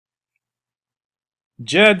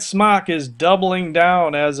Jed Smock is doubling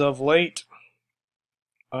down as of late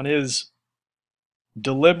on his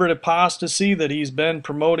deliberate apostasy that he's been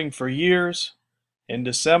promoting for years. In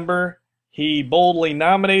December, he boldly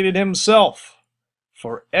nominated himself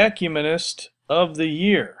for Ecumenist of the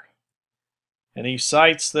Year. And he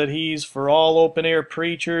cites that he's, for all open-air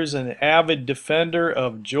preachers, an avid defender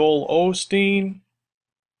of Joel Osteen,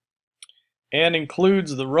 and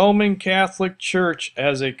includes the Roman Catholic Church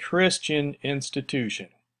as a Christian institution.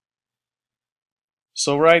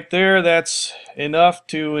 So right there, that's enough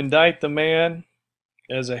to indict the man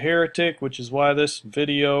as a heretic, which is why this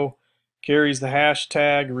video carries the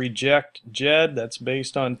hashtag #RejectJed. That's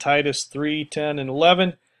based on Titus 3:10 and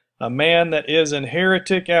 11. A man that is an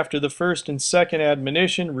heretic after the first and second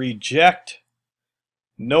admonition, reject,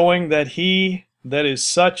 knowing that he that is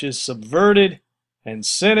such is subverted and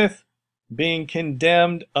sinneth, being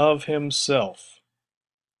condemned of himself.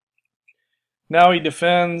 Now he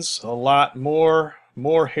defends a lot more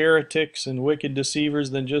heretics and wicked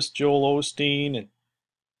deceivers than just Joel Osteen and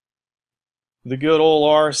the good old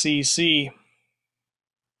RCC.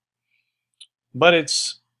 But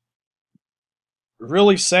it's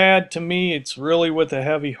really sad to me, it's really with a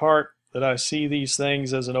heavy heart that I see these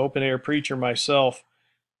things as an open-air preacher myself,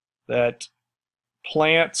 that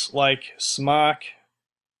plants like Smock,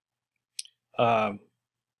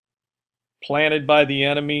 planted by the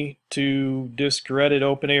enemy to discredit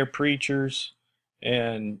open-air preachers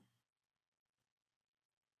and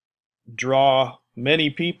draw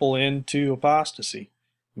many people into apostasy.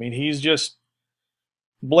 I mean, he's just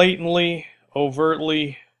blatantly,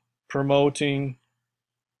 overtly promoting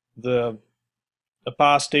the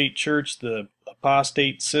apostate church, the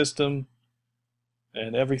apostate system,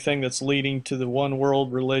 and everything that's leading to the one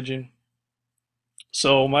world religion.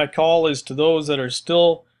 So my call is to those that are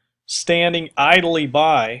still standing idly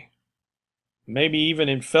by, maybe even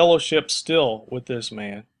in fellowship still with this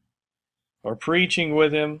man, or preaching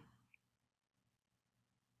with him,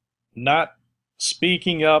 not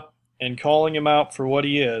speaking up and calling him out for what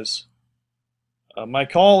he is. My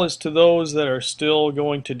call is to those that are still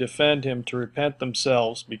going to defend him to repent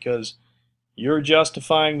themselves, because you're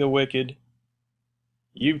justifying the wicked.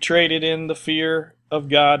 You've traded in the fear of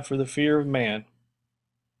God for the fear of man.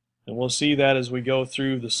 And we'll see that as we go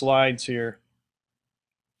through the slides here.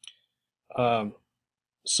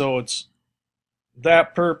 So it's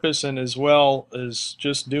that purpose, and as well as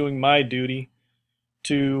just doing my duty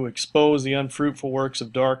to expose the unfruitful works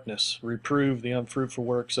of darkness, reprove the unfruitful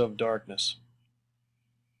works of darkness.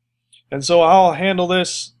 And so I'll handle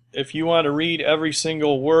this. If you want to read every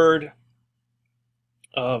single word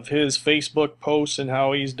of his Facebook posts and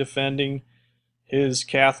how he's defending his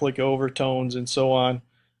Catholic overtones and so on,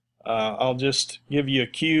 I'll just give you a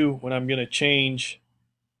cue when I'm going to change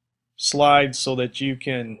slides so that you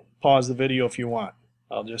can pause the video if you want.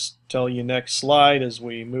 I'll just tell you next slide as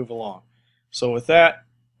we move along. So with that,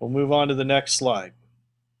 we'll move on to the next slide.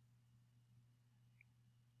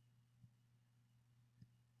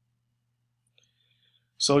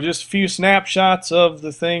 So just a few snapshots of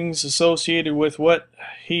the things associated with what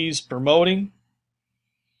he's promoting.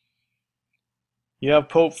 You have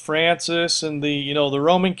Pope Francis, and the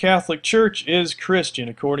Roman Catholic Church is Christian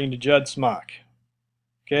according to Jed Smock.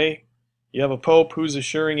 Okay? You have a pope who's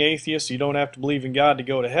assuring atheists you don't have to believe in God to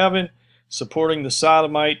go to heaven, supporting the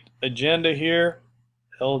sodomite agenda here,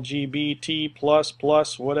 LGBT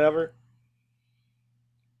plus whatever.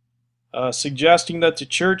 Suggesting that the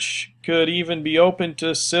church could even be open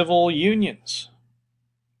to civil unions.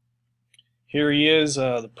 Here he is,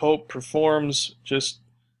 the Pope performs just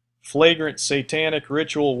flagrant satanic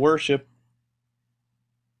ritual worship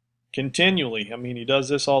continually. I mean, he does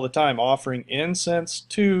this all the time, offering incense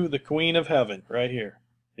to the Queen of Heaven, right here.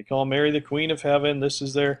 They call Mary the Queen of Heaven. This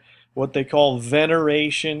is their, what they call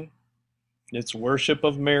veneration. It's worship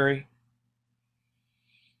of Mary.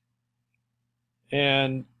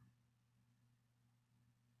 And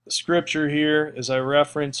the scripture here, as I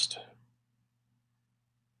referenced,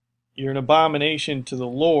 you're an abomination to the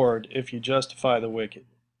Lord if you justify the wicked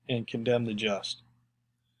and condemn the just.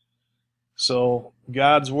 So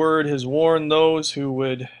God's word has warned those who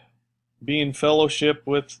would be in fellowship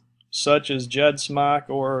with such as Jed Smock,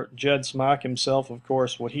 or Jed Smock himself, of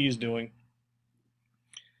course, what he's doing.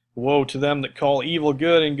 Woe to them that call evil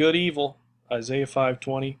good and good evil, Isaiah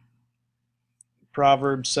 5:20,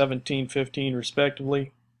 Proverbs 17:15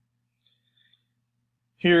 respectively.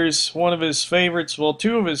 Here's one of his favorites, well,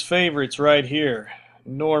 two of his favorites right here.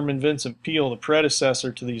 Norman Vincent Peale, the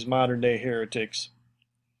predecessor to these modern day heretics,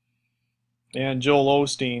 and Joel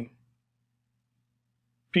Osteen.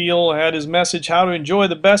 Peale had his message, How to Enjoy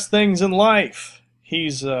the Best Things in Life.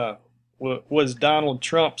 He's was Donald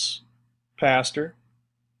Trump's pastor.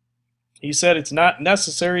 He said it's not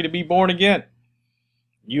necessary to be born again.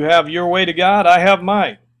 You have your way to God, I have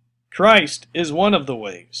mine. Christ is one of the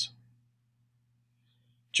ways.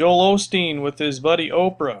 Joel Osteen with his buddy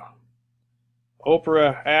Oprah.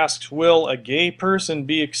 Oprah asks, will a gay person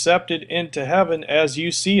be accepted into heaven as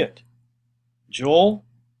you see it? Joel,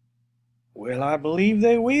 well, I believe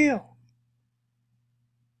they will.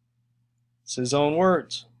 It's his own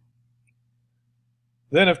words.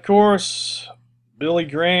 Then, of course, Billy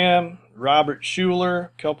Graham, Robert Schuller,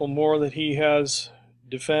 a couple more that he has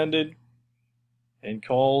defended and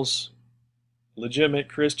calls legitimate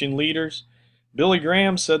Christian leaders. Billy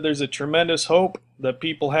Graham said there's a tremendous hope that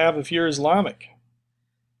people have if you're Islamic.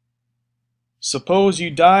 Suppose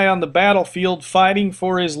you die on the battlefield fighting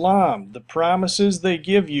for Islam. The promises they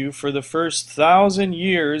give you for the first 1,000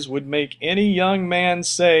 years would make any young man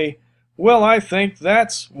say, well, I think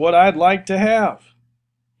that's what I'd like to have.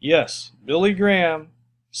 Yes, Billy Graham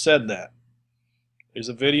said that. There's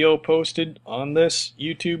a video posted on this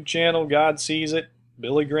YouTube channel, God Sees It.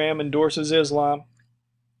 Billy Graham endorses Islam,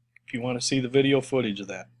 if you want to see the video footage of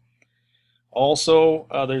that. Also,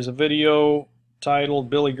 there's a video titled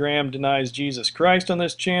Billy Graham Denies Jesus Christ on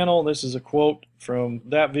this channel. This is a quote from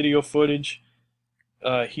that video footage.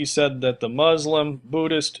 He said that the Muslim,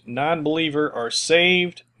 Buddhist, non-believer are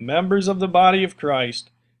saved, members of the body of Christ,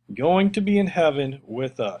 going to be in heaven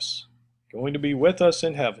with us. Going to be with us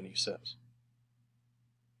in heaven, he says.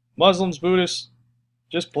 Muslims, Buddhists,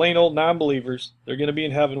 just plain old non-believers, they're going to be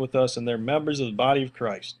in heaven with us, and they're members of the body of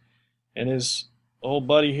Christ. And his old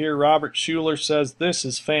buddy here, Robert Schuller, says, this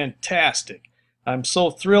is fantastic. I'm so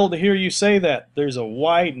thrilled to hear you say that. There's a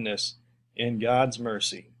wideness in God's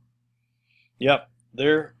mercy. Yep,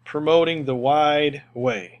 they're promoting the wide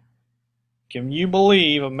way. Can you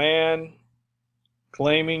believe a man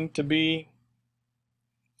claiming to be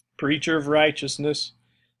preacher of righteousness,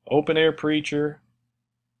 open-air preacher,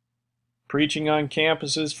 preaching on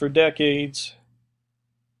campuses for decades,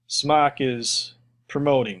 Smock is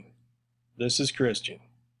promoting, this is Christian.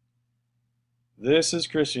 This is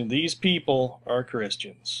Christian. These people are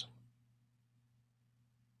Christians.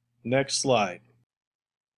 Next slide.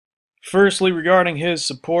 Firstly, regarding his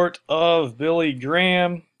support of Billy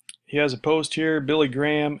Graham, he has a post here, Billy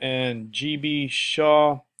Graham and G.B.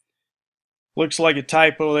 Shaw. Looks like a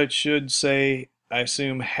typo that should say, I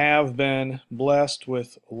assume, have been blessed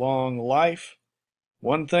with long life.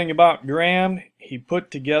 One thing about Graham, he put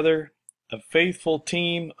together a faithful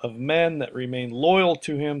team of men that remained loyal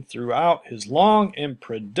to him throughout his long and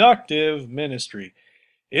productive ministry.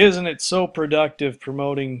 Isn't it so productive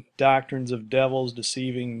promoting doctrines of devils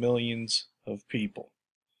deceiving millions of people?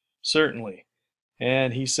 Certainly.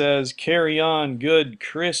 And he says, carry on, good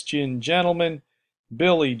Christian gentlemen,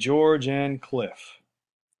 Billy, George, and Cliff.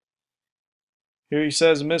 Here he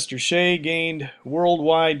says, Mr. Shea gained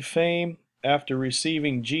worldwide fame after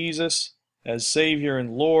receiving Jesus as Savior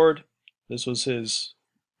and Lord. This was his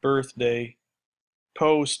birthday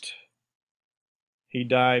post. He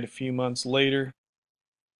died a few months later.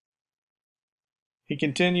 He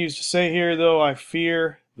continues to say here, though, I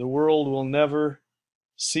fear the world will never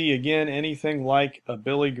see again anything like a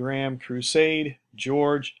Billy Graham crusade.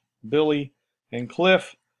 George, Billy, and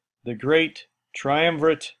Cliff, the great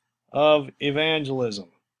triumvirate of evangelism.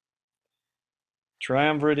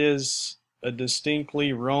 Triumvirate is a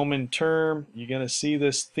distinctly Roman term. You're going to see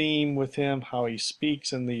this theme with him, how he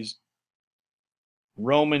speaks in these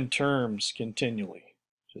Roman terms continually.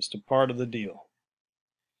 Just a part of the deal.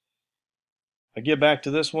 I'll get back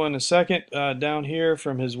to this one in a second. Down here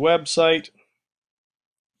from his website,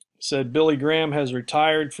 it said Billy Graham has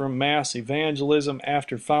retired from mass evangelism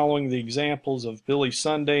after following the examples of Billy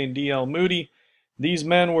Sunday and D.L. Moody. These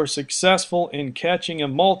men were successful in catching a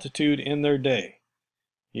multitude in their day.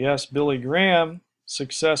 Yes, Billy Graham,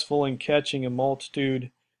 successful in catching a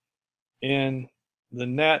multitude in the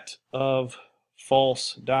net of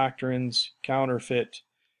false doctrines, counterfeit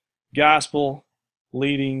gospel,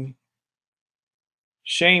 leading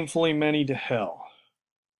shamefully many to hell.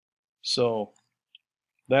 So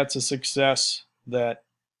that's a success that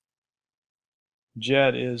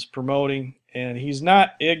Jed is promoting, and he's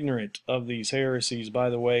not ignorant of these heresies, by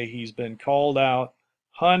the way. He's been called out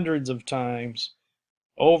hundreds of times,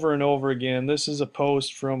 over and over again. This is a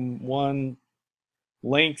post from one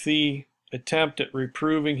lengthy attempt at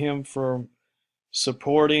reproving him for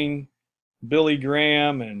supporting Billy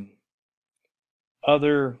Graham and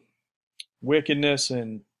other wickedness,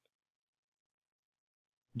 and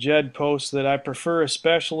Jed posts that I prefer,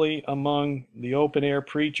 especially among the open-air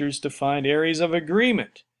preachers, to find areas of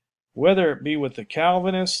agreement whether it be with the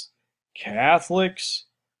Calvinists, Catholics,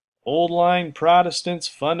 old line Protestants,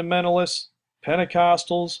 fundamentalists,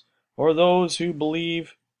 Pentecostals, or those who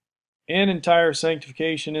believe in entire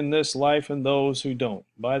sanctification in this life and those who don't.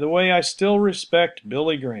 By the way, I still respect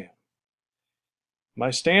Billy Graham.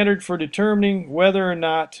 My standard for determining whether or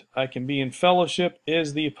not I can be in fellowship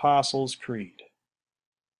is the Apostles' Creed.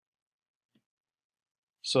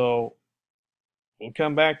 So, we'll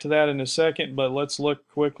come back to that in a second, but let's look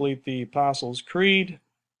quickly at the Apostles' Creed.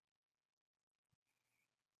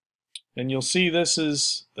 And you'll see this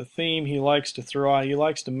is a theme he likes to throw out. He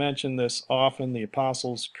likes to mention this often, the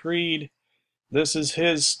Apostles' Creed. This is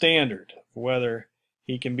his standard for whether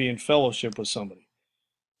he can be in fellowship with somebody.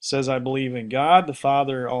 It says, I believe in God, the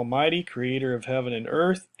Father Almighty, creator of heaven and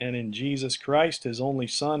earth, and in Jesus Christ, his only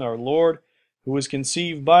Son, our Lord, who was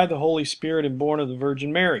conceived by the Holy Spirit and born of the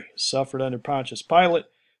Virgin Mary, suffered under Pontius Pilate,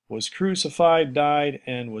 was crucified, died,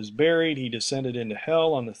 and was buried. He descended into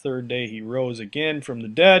hell. On the third day he rose again from the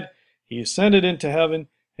dead. He ascended into heaven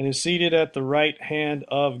and is seated at the right hand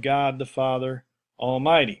of God the Father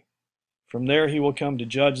Almighty. From there he will come to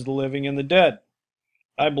judge the living and the dead.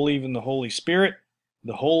 I believe in the Holy Spirit,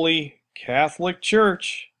 the Holy Catholic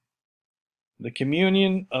Church, the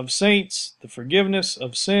communion of saints, the forgiveness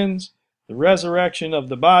of sins, the resurrection of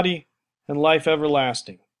the body, and life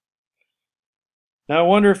everlasting. Now I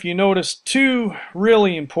wonder if you notice two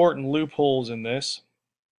really important loopholes in this.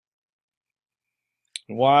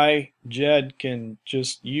 Why Jed can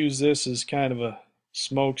just use this as kind of a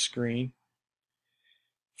smoke screen.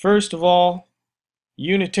 First of all,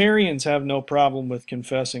 Unitarians have no problem with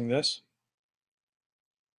confessing this.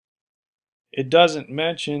 It doesn't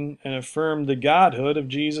mention and affirm the godhood of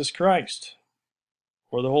Jesus Christ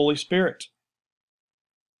or the Holy Spirit.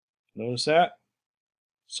 Notice that?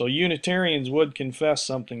 So Unitarians would confess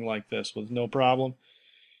something like this with no problem.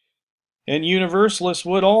 And Universalists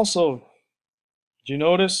would also. Did you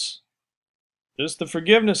notice? Just the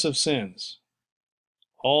forgiveness of sins.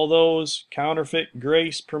 All those counterfeit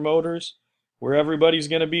grace promoters where everybody's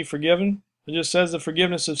going to be forgiven, it just says the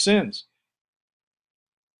forgiveness of sins.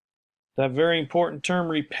 That very important term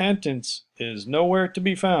repentance is nowhere to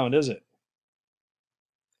be found, is it?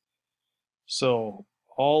 So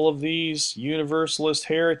all of these Universalist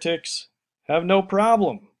heretics have no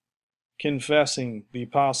problem confessing the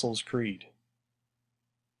Apostles' Creed.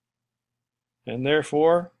 And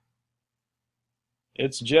therefore,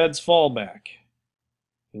 it's Jed's fallback.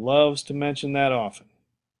 He loves to mention that often.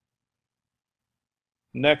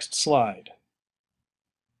 Next slide.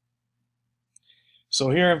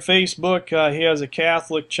 So here on Facebook, he has a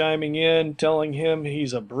Catholic chiming in, telling him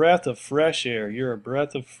he's a breath of fresh air. You're a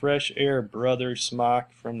breath of fresh air, Brother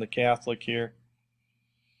Smock, from the Catholic here.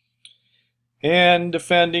 And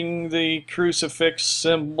defending the crucifix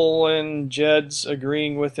symbol, and Jed's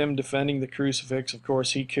agreeing with him, defending the crucifix. Of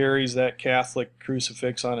course, he carries that Catholic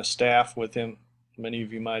crucifix on a staff with him. Many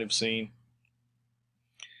of you might have seen.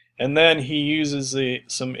 And then he uses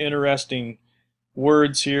some interesting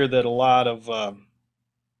words here that a lot of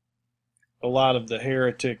the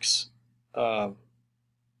heretics, Osteen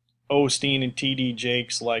and T.D.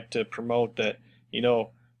 Jakes, like to promote that, you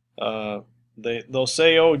know, they'll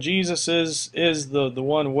say, oh, Jesus is the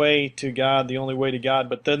one way to God, the only way to God,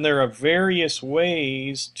 but then there are various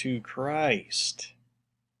ways to Christ.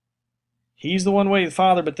 He's the one way to the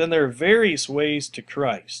Father, but then there are various ways to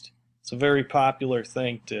Christ. It's a very popular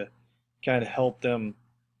thing to kind of help them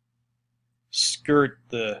skirt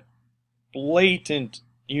the blatant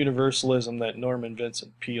universalism that Norman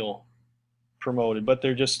Vincent Peale promoted. But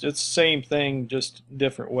they're just, it's the same thing, just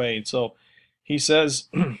different ways. So he says,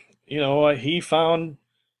 you know, he found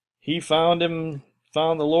the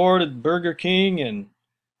Lord at Burger King, and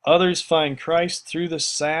others find Christ through the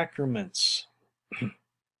sacraments.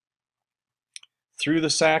 Through the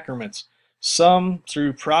sacraments. Some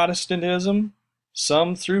through Protestantism,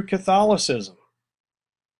 some through Catholicism.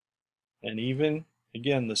 And even,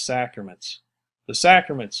 again, the sacraments. The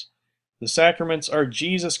sacraments. The sacraments are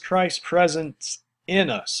Jesus Christ's presence in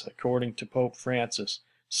us, according to Pope Francis.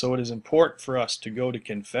 So it is important for us to go to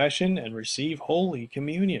confession and receive Holy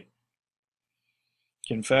Communion.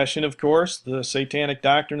 Confession, of course, the satanic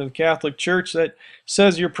doctrine of the Catholic Church that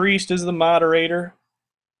says your priest is the moderator,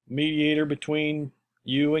 mediator between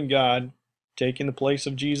you and God, taking the place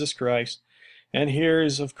of Jesus Christ. And here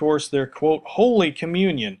is, of course, their, quote, Holy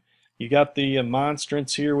Communion. You got the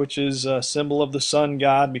monstrance here, which is a symbol of the sun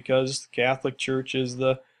god, because the Catholic Church is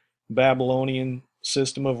the Babylonian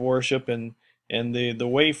system of worship, and the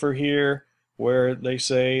wafer here, where they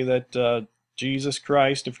say that Jesus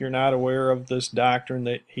Christ, if you're not aware of this doctrine,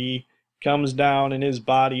 that he comes down and his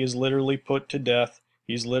body is literally put to death.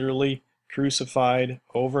 He's literally crucified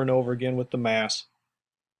over and over again with the Mass.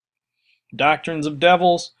 Doctrines of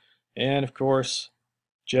devils, and of course,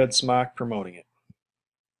 Jed Smock promoting it.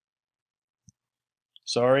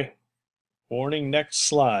 Sorry. Warning, next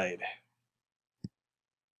slide.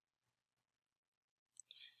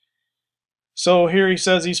 So here he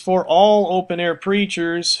says he's for all open-air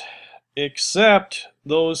preachers except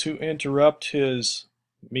those who interrupt his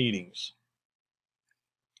meetings.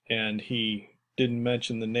 And he didn't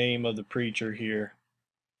mention the name of the preacher here,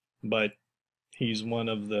 but he's one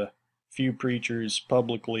of the few preachers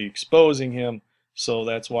publicly exposing him, so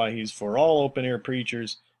that's why he's for all open-air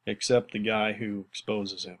preachers except the guy who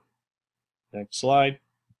exposes him. Next slide.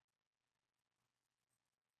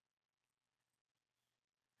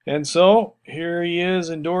 And so here he is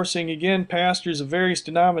endorsing again pastors of various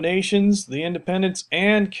denominations, the independents,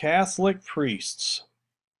 and Catholic priests.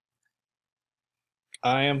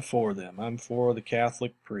 I am for them. I'm for the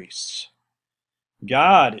Catholic priests.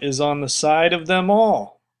 God is on the side of them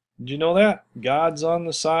all. Did you know that? God's on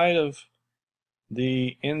the side of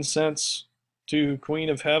the incense to Queen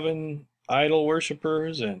of Heaven idol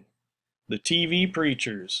worshippers and the TV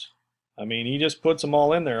preachers. I mean, he just puts them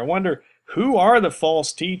all in there. I wonder, who are the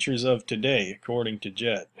false teachers of today, according to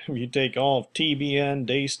Jed? If you take all of TBN,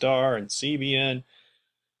 Daystar, and CBN,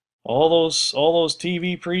 all those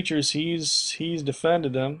TV preachers, he's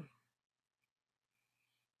defended them.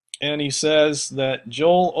 And he says that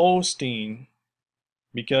Joel Osteen,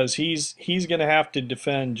 because he's going to have to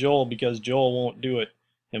defend Joel because Joel won't do it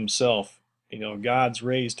himself. You know, God's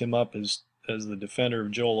raised him up as the defender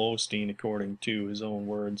of Joel Osteen, according to his own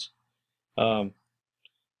words.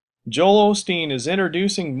 Joel Osteen is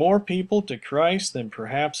introducing more people to Christ than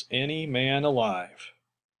perhaps any man alive.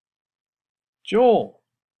 Joel,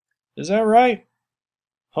 is that right?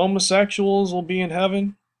 Homosexuals will be in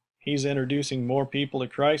heaven? He's introducing more people to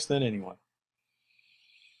Christ than anyone.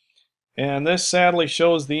 And this sadly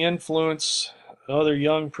shows the influence of other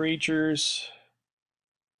young preachers.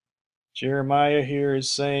 Jeremiah here is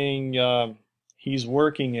saying he's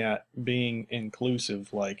working at being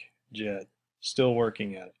inclusive like Jed. Still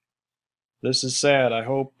working at it. This is sad. I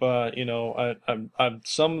hope, you know,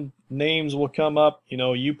 some names will come up. You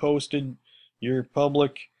know, you posted your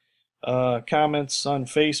public comments on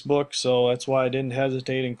Facebook, so that's why I didn't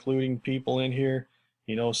hesitate including people in here.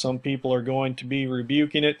 You know, some people are going to be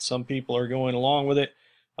rebuking it. Some people are going along with it.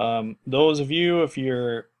 Those of you, if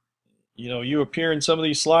you're, you know, you appear in some of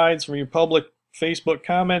these slides from your public Facebook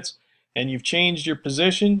comments and you've changed your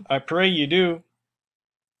position, I pray you do.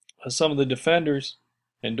 Some of the defenders,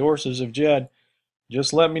 endorsers of Jed,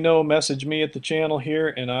 just let me know, message me at the channel here,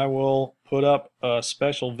 and I will put up a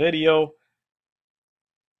special video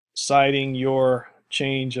citing your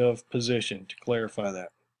change of position to clarify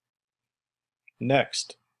that.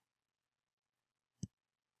 Next.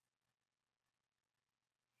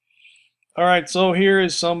 Alright, so here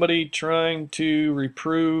is somebody trying to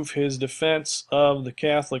reprove his defense of the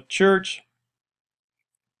Catholic Church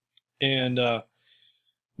and the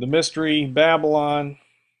Mystery Babylon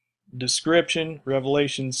description,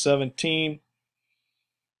 Revelation 17,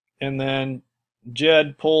 and then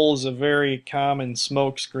Jed pulls a very common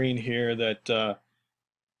smokescreen here that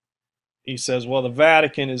he says, well, the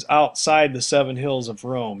Vatican is outside the 7 hills of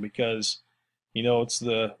Rome because, you know, it's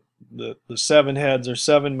the 7 heads or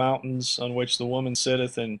 7 mountains on which the woman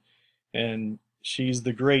sitteth, and she's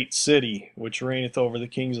the great city which reigneth over the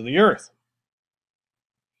kings of the earth.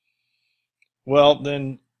 Well,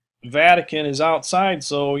 then Vatican is outside,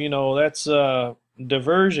 so, you know, that's a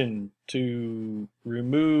diversion to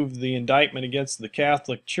remove the indictment against the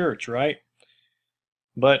Catholic Church, right?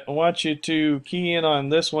 But I want you to key in on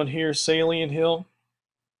this one here, Salian Hill.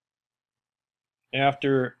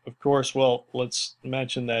 After, of course, well, let's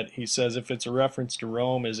mention that he says if it's a reference to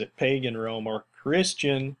Rome, is it pagan Rome or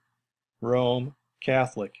Christian Rome,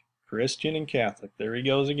 Catholic? Christian and Catholic. There he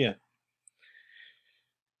goes again.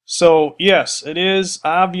 So, yes, it is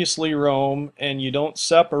obviously Rome, and you don't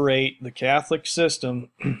separate the Catholic system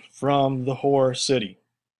from the whore city.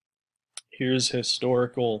 Here's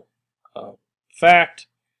historical fact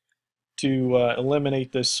to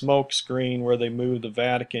eliminate this smoke screen where they moved the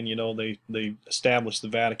Vatican. You know, they established the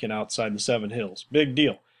Vatican outside the 7 hills. Big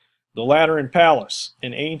deal. The Lateran Palace,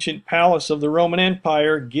 an ancient palace of the Roman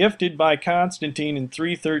Empire, gifted by Constantine in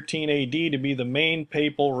 313 AD to be the main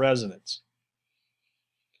papal residence.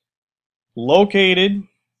 Located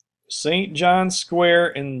St. John's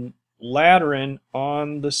Square in Lateran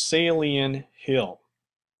on the Salian Hill.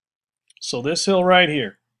 So this hill right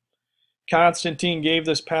here, Constantine gave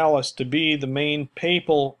this palace to be the main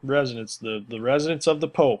papal residence, the residence of the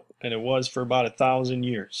Pope, and it was for about 1,000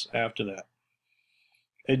 years after that.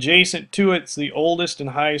 Adjacent to it is the oldest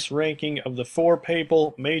and highest ranking of the 4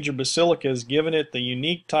 papal major basilicas, giving it the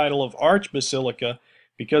unique title of Archbasilica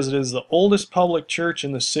because it is the oldest public church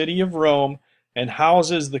in the city of Rome and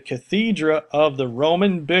houses the cathedra of the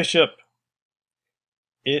Roman bishop.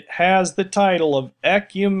 It has the title of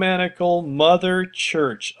Ecumenical Mother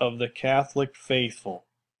Church of the Catholic Faithful.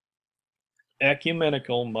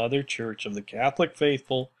 Ecumenical Mother Church of the Catholic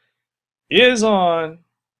Faithful is on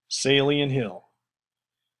Salian Hill.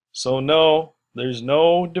 So no, there's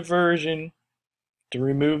no diversion to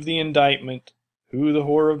remove the indictment, who the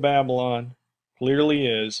whore of Babylon clearly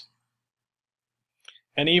is.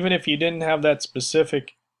 And even if you didn't have that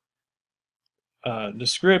specific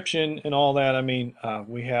description and all that, I mean,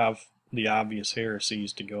 we have the obvious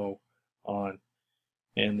heresies to go on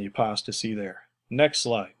and the apostasy there. Next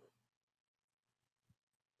slide.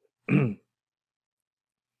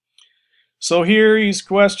 So here he's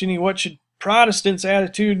questioning, what should Protestants'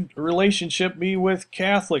 attitude relationship be with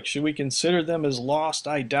Catholics? Should we consider them as lost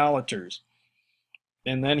idolaters?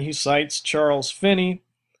 And then he cites Charles Finney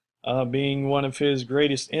being one of his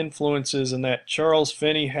greatest influences, and that Charles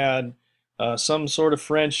Finney had some sort of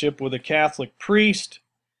friendship with a Catholic priest,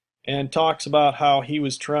 and talks about how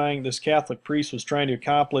this Catholic priest was trying to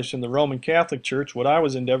accomplish in the Roman Catholic Church what I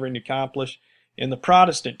was endeavoring to accomplish in the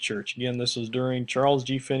Protestant Church. Again, this was during Charles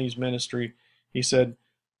G. Finney's ministry. He said,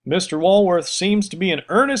 Mr. Walworth seems to be an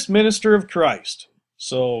earnest minister of Christ.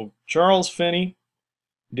 So Charles Finney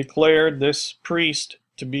declared this priest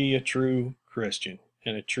to be a true Christian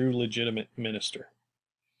and a true legitimate minister.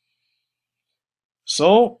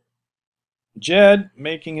 So Jed,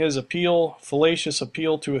 making his fallacious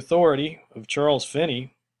appeal to authority of Charles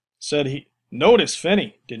Finney, said notice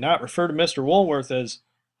Finney did not refer to Mr. Walworth as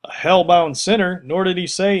a hell-bound sinner, nor did he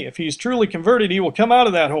say if he's truly converted he will come out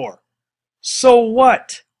of that whore. So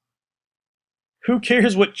what? Who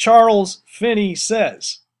cares what Charles Finney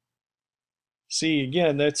says? See,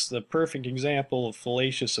 again, that's the perfect example of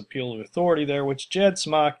fallacious appeal to authority there, which Jed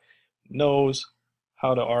Smock knows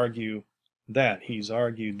how to argue that. He's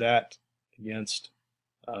argued that against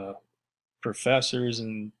professors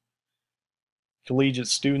and collegiate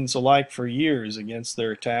students alike for years against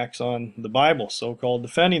their attacks on the Bible, so-called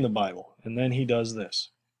defending the Bible. And then he does this.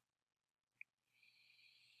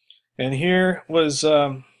 And here was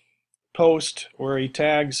a post where he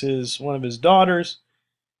tags one of his daughters.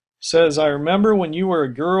 Says, I remember when you were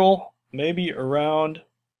a girl, maybe around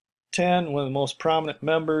 10, one of the prominent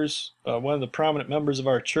members of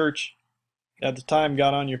our church at the time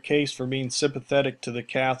got on your case for being sympathetic to the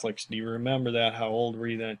Catholics. Do you remember that? How old were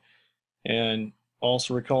you then? And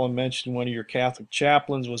also recall him mentioning one of your Catholic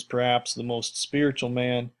chaplains was perhaps the most spiritual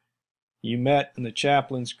man you met in the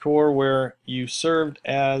chaplain's corps where you served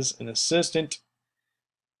as an assistant.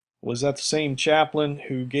 Was that the same chaplain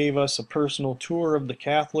who gave us a personal tour of the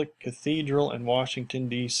Catholic Cathedral in Washington,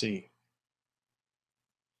 D.C.?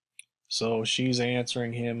 So she's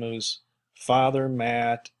answering him as Father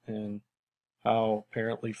Matt, and how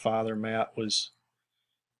apparently Father Matt was,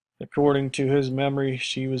 according to his memory,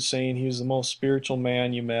 she was saying he was the most spiritual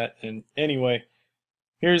man you met. And anyway,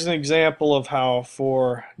 here's an example of how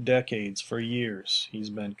for decades, for years,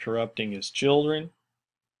 he's been corrupting his children,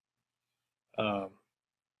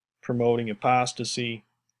 promoting apostasy.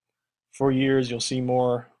 For years, you'll see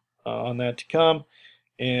more on that to come.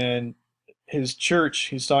 And his church,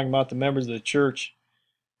 he's talking about the members of the church.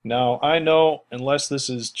 Now, I know, unless this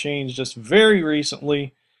has changed just very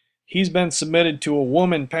recently, he's been submitted to a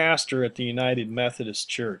woman pastor at the United Methodist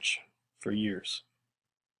Church for years.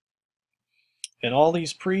 And all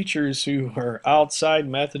these preachers who are outside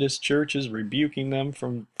Methodist churches rebuking them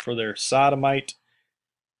for their sodomite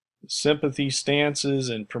sympathy stances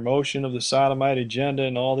and promotion of the sodomite agenda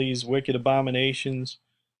and all these wicked abominations,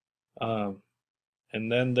 and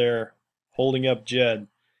then they're holding up Jed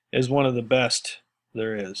as one of the best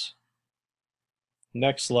there is.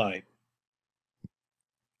 Next slide.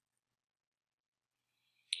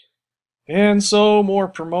 And so more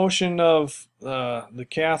promotion of the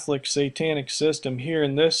Catholic satanic system here,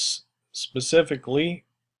 in this specifically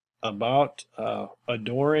about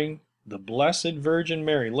adoring the Blessed Virgin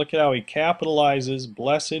Mary. Look at how he capitalizes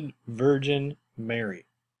Blessed Virgin Mary.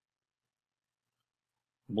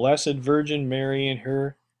 Blessed Virgin Mary and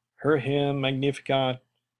her hymn Magnificat,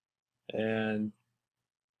 and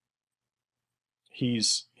he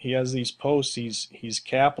has these posts. He's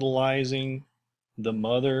capitalizing the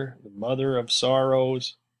mother of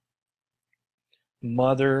sorrows,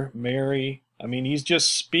 Mother Mary. I mean, he's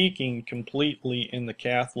just speaking completely in the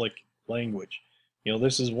Catholic language. You know,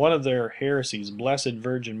 this is one of their heresies, Blessed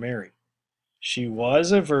Virgin Mary. She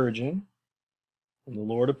was a virgin, and the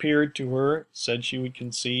Lord appeared to her, said she would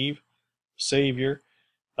conceive Savior.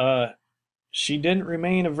 She didn't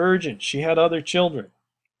remain a virgin. She had other children.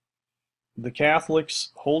 The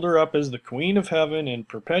Catholics hold her up as the Queen of Heaven and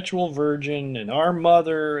perpetual virgin and our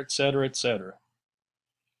mother, etc., etc.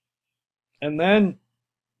 And then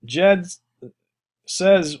Jed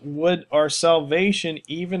says, would our salvation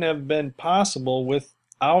even have been possible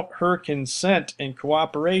without her consent and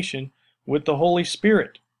cooperation with the Holy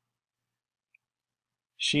Spirit?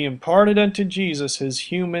 She imparted unto Jesus his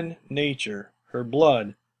human nature, her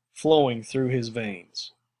blood flowing through his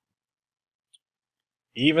veins.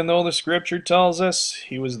 Even though the scripture tells us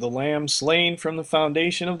he was the lamb slain from the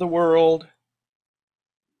foundation of the world,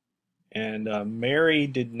 and Mary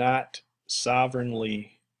did not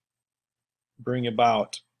sovereignly bring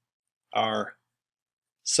about our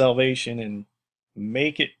salvation and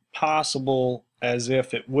make it possible as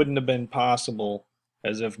if it wouldn't have been possible,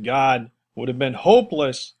 as if God would have been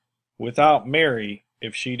hopeless without Mary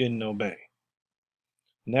if she didn't obey.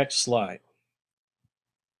 Next slide.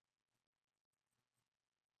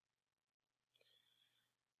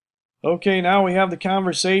 Okay, now we have the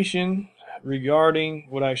conversation regarding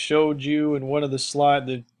what I showed you in one of the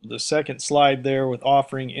second slide there, with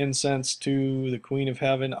offering incense to the Queen of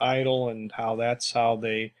Heaven idol, and how that's how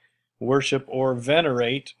they worship or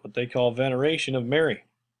venerate, what they call veneration of Mary.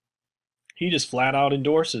 He just flat out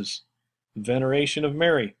endorses veneration of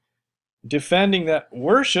Mary, defending that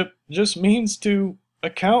worship just means to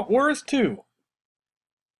account worth to.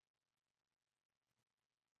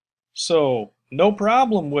 So, no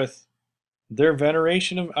problem with their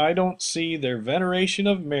veneration of, I don't see their veneration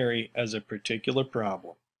of Mary as a particular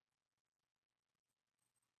problem.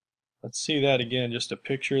 Let's see that again, just a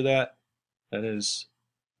picture of that. That is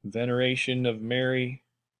veneration of Mary,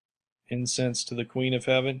 incense to the Queen of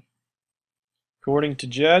Heaven. According to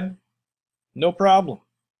Jed, no problem.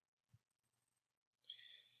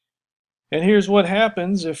 And here's what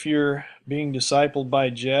happens if you're being discipled by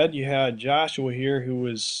Jed. You had Joshua here, who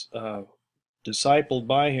was discipled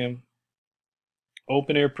by him,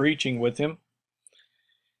 open air preaching with him.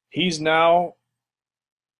 He's now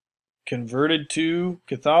converted to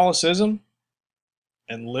Catholicism,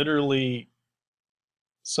 and literally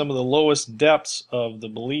some of the lowest depths of the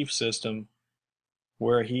belief system,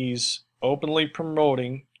 where he's openly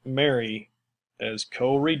promoting Mary as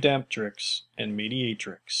co-redemptrix and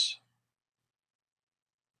mediatrix.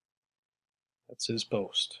 That's his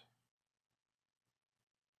post.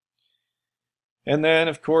 And then,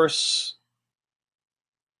 of course,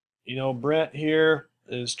 you know, Brent here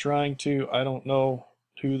is trying to, I don't know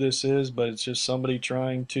who this is, but it's just somebody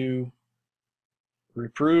trying to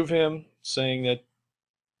reprove him, saying that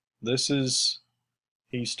this is,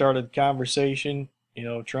 he started conversation, you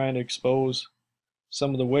know, trying to expose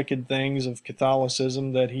some of the wicked things of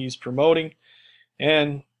Catholicism that he's promoting,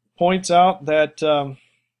 and points out that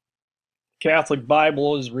Catholic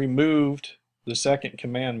Bible has removed the second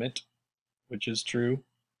commandment, which is true.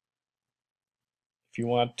 If you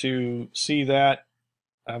want to see that,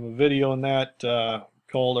 I have a video on that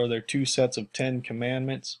called Are There Two Sets of 10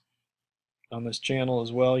 Commandments on this channel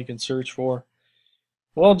as well, you can search for.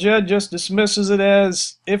 Well, Jed just dismisses it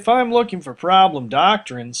as, if I'm looking for problem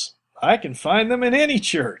doctrines, I can find them in any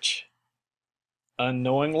church.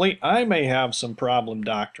 Unknowingly, I may have some problem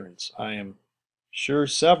doctrines. I am sure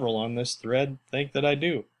several on this thread think that I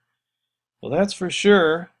do. Well, that's for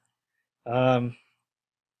sure.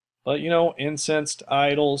 But, you know, incense to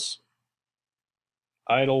idols,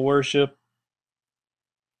 idol worship.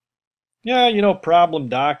 Yeah, you know, problem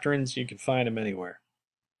doctrines, you can find them anywhere.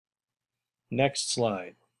 Next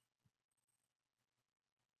slide.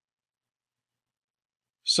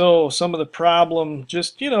 So, some of the problem,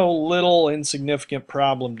 just, you know, little insignificant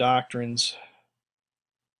problem doctrines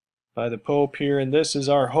by the Pope here. And this is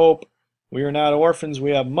our hope. We are not orphans,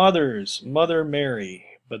 we have mothers, Mother Mary.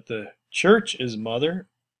 But the church is mother,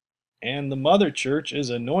 and the mother church is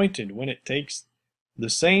anointed when it takes the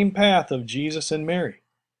same path of Jesus and Mary,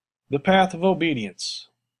 the path of obedience,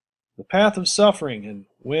 the path of suffering. And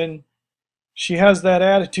when she has that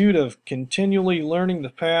attitude of continually learning the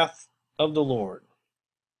path of the Lord.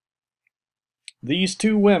 These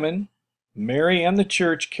two women, Mary and the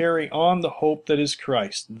church, carry on the hope that is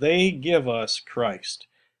Christ. They give us Christ.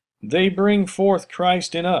 They bring forth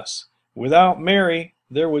Christ in us. Without Mary,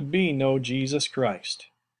 there would be no Jesus Christ.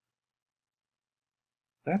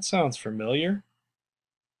 That sounds familiar.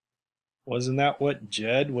 Wasn't that what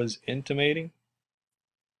Jed was intimating?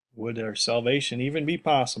 Would our salvation even be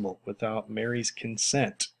possible without Mary's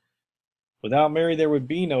consent? Without Mary, there would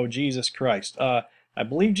be no Jesus Christ. I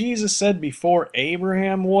believe Jesus said, before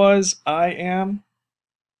Abraham was, I am.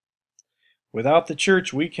 Without the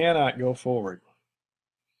church, we cannot go forward.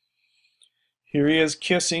 Here he is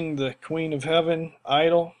kissing the Queen of Heaven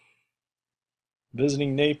idol.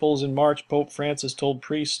 Visiting Naples in March, Pope Francis told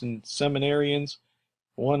priests and seminarians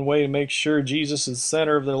one way to make sure Jesus is the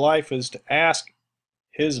center of their life is to ask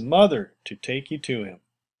his mother to take you to him.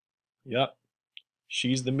 Yep,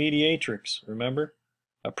 she's the mediatrix, remember?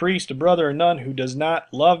 A priest, a brother, a nun who does not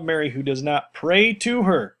love Mary, who does not pray to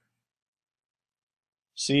her.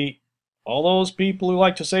 See, all those people who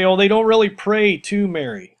like to say, oh, they don't really pray to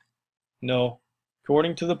Mary. No,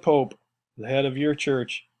 according to the Pope, the head of your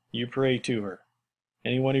church, you pray to her.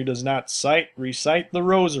 Anyone who does not recite the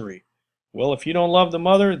rosary, well, if you don't love the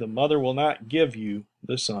mother will not give you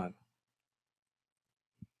the son.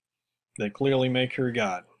 They clearly make her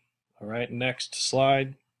God. All right, next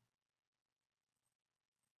slide.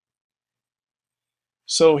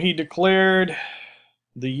 So he declared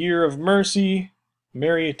the year of mercy.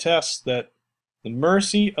 Mary attests that the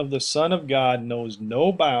mercy of the Son of God knows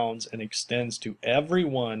no bounds and extends to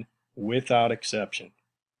everyone without exception.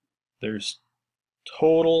 There's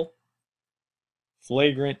total,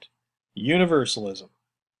 flagrant universalism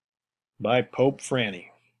by Pope Franny.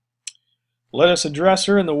 Let us address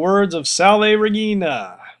her in the words of Salve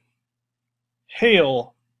Regina.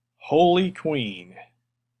 Hail, Holy Queen.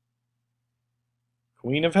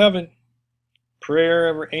 Queen of Heaven, prayer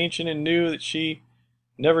ever ancient and new, that she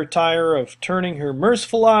never tire of turning her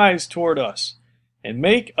merciful eyes toward us, and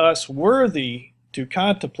make us worthy to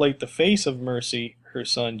contemplate the face of mercy, her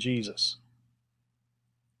Son Jesus.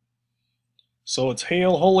 So it's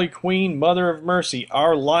Hail, Holy Queen, Mother of Mercy,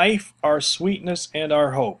 our life, our sweetness, and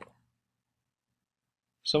our hope.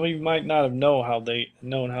 Some of you might not have known how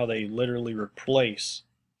they literally replace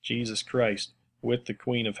Jesus Christ with the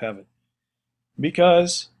Queen of Heaven.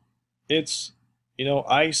 Because it's,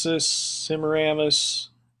 Isis, Semiramis,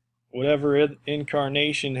 whatever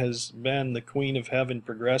incarnation has been the Queen of Heaven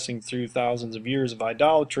progressing through thousands of years of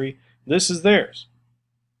idolatry, this is theirs.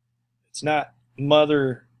 It's not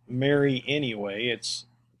Mother Mary anyway, it's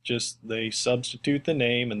just they substitute the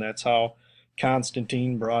name, and that's how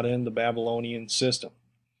Constantine brought in the Babylonian system.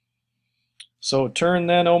 So turn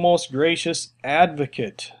then, O most gracious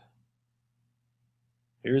advocate.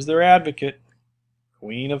 Here's their advocate,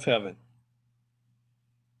 Queen of Heaven.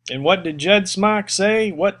 And what did Jed Smock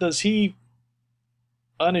say? What does he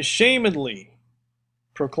unashamedly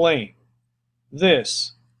proclaim?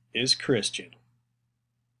 This is Christian.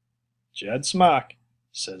 Jed Smock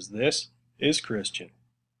says this is Christian.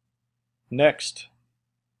 Next.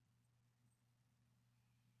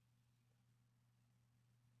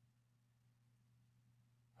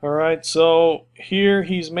 Alright, so here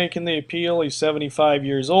he's making the appeal. He's 75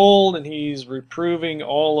 years old, and he's reproving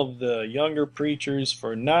all of the younger preachers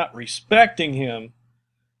for not respecting him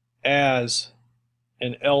as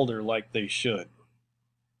an elder like they should.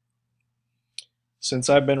 Since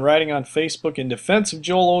I've been writing on Facebook in defense of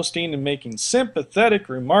Joel Osteen and making sympathetic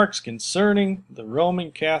remarks concerning the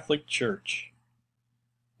Roman Catholic Church.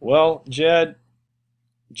 Well, Jed,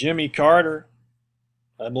 Jimmy Carter,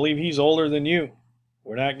 I believe he's older than you.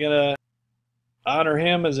 We're not going to honor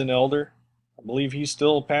him as an elder. I believe he's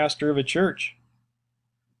still a pastor of a church.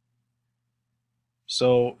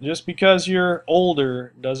 So just because you're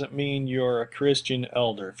older doesn't mean you're a Christian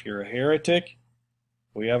elder. If you're a heretic,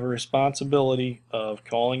 we have a responsibility of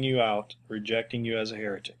calling you out, rejecting you as a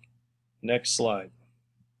heretic. Next slide.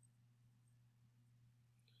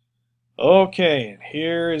 Okay, and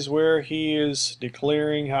here is where he is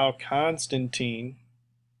declaring how Constantine,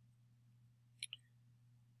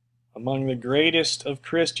 among the greatest of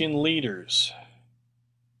Christian leaders,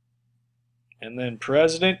 and then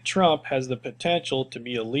President Trump has the potential to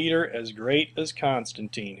be a leader as great as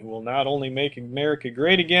Constantine, who will not only make America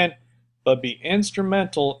great again, but be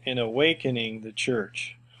instrumental in awakening the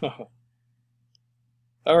church.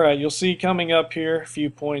 Alright, you'll see coming up here a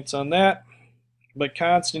few points on that. But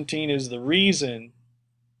Constantine is the reason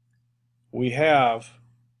we have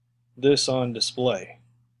this on display.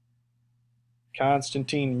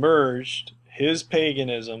 Constantine merged his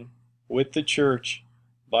paganism with the church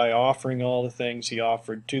by offering all the things he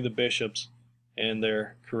offered to the bishops and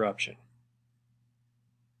their corruption.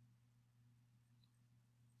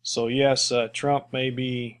 So yes, Trump may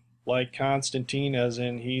be like Constantine, as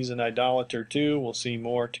in he's an idolater too. We'll see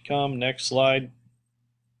more to come. Next slide.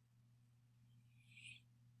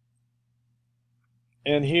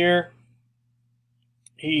 And here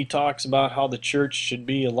he talks about how the church should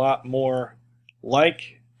be a lot more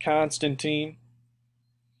like Constantine,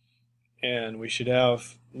 and we should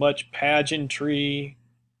have much pageantry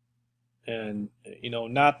and,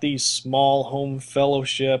 not these small home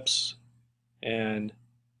fellowships. And,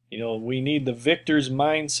 we need the victor's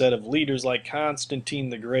mindset of leaders like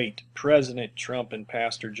Constantine the Great, President Trump, and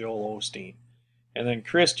Pastor Joel Osteen. And then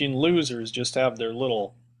Christian losers just have their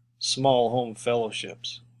little small home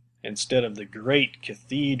fellowships instead of the great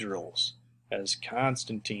cathedrals as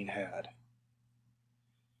Constantine had.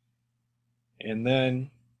 And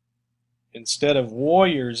then instead of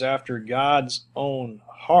warriors after God's own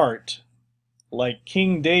heart, like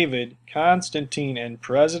King David, Constantine, and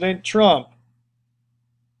President Trump,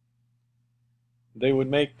 they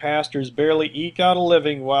would make pastors barely eke out a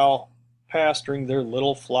living while pastoring their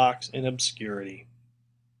little flocks in obscurity.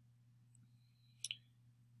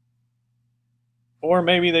 Or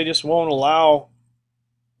maybe they just won't allow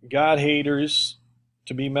God haters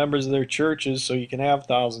to be members of their churches so you can have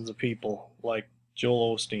thousands of people like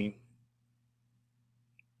Joel Osteen,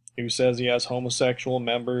 who says he has homosexual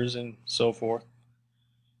members and so forth.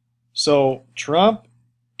 So Trump,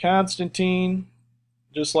 Constantine,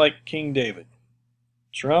 just like King David.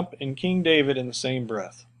 Trump and King David in the same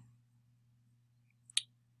breath.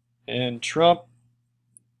 And Trump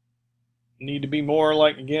need to be more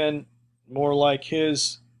like, again, more like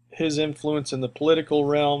his influence in the political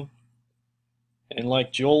realm, and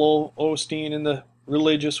like Joel Osteen in the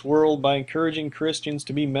religious world, by encouraging Christians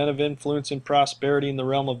to be men of influence and prosperity in the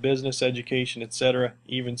realm of business, education, etc.,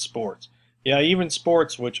 even sports. Yeah, even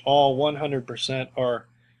sports, which all 100% are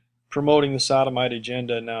promoting the sodomite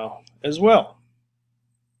agenda now as well.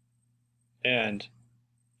 And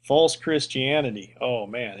false Christianity, oh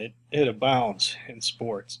man, it abounds in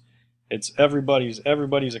sports. It's everybody's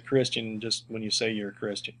a Christian just when you say you're a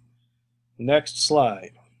Christian. Next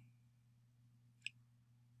slide.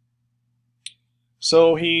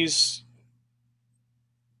 So he's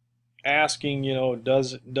asking,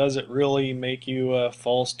 does it really make you a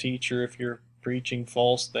false teacher if you're preaching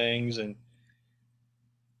false things?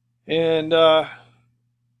 And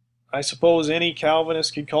I suppose any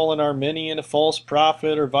Calvinist could call an Arminian a false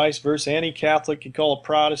prophet, or vice versa. Any Catholic could call a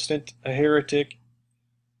Protestant a heretic.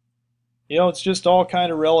 It's just all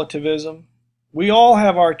kind of relativism. We all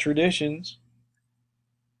have our traditions.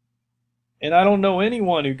 And I don't know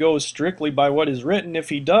anyone who goes strictly by what is written. If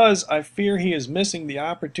he does, I fear he is missing the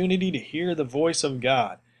opportunity to hear the voice of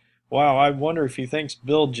God. Wow, I wonder if he thinks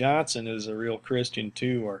Bill Johnson is a real Christian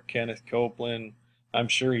too, or Kenneth Copeland. I'm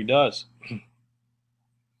sure he does.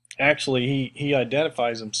 Actually, he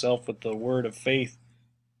identifies himself with the Word of Faith,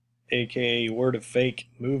 aka Word of Fake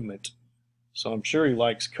movement. So I'm sure he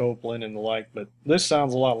likes Copeland and the like, but this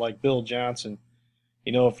sounds a lot like Bill Johnson.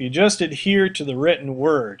 If you just adhere to the written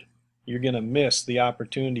word, you're going to miss the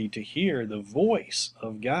opportunity to hear the voice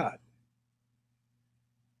of God.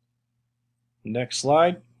 Next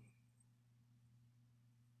slide.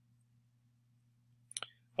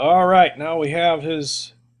 All right, now we have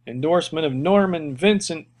his endorsement of Norman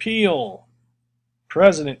Vincent Peale,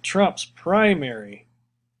 President Trump's primary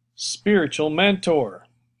spiritual mentor.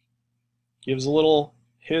 Gives a little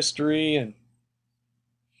history and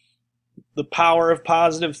the power of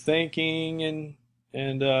positive thinking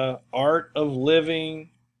and art of living,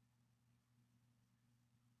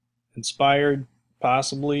 inspired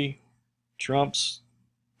possibly Trump's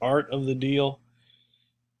art of the deal.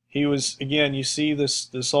 He was, again, you see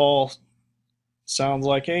this all sounds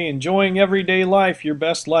like, hey, enjoying everyday life, your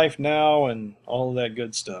best life now, and all of that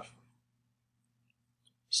good stuff.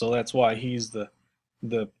 So that's why he's the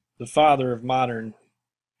father of modern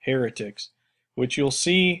heretics, which you'll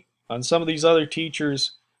see on some of these other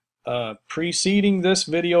teachers preceding this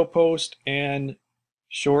video post, and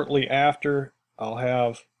shortly after I'll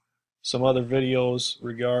have some other videos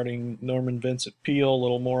regarding Norman Vincent Peale, a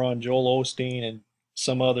little more on Joel Osteen and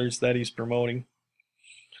some others that he's promoting.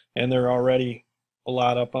 And they're already a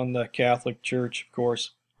lot up on the Catholic Church, of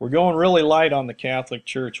course. We're going really light on the Catholic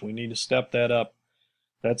Church. We need to step that up.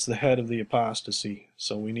 That's the head of the apostasy,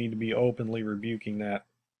 so we need to be openly rebuking that.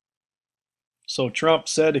 So Trump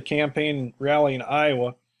said to campaign rally in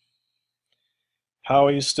Iowa how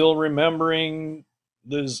he's still remembering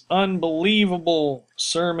these unbelievable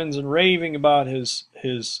sermons and raving about his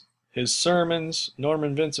sermons.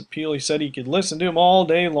 Norman Vincent Peale, he said he could listen to him all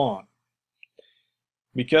day long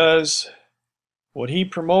because what he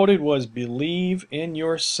promoted was believe in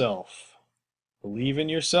yourself. Believe in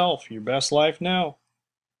yourself, your best life now.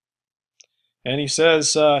 And he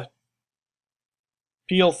says,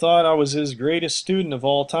 Peale thought I was his greatest student of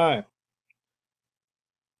all time.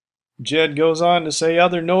 Jed goes on to say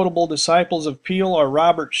other notable disciples of Peel are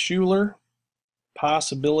Robert Schuller,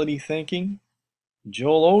 Possibility Thinking,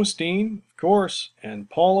 Joel Osteen, of course, and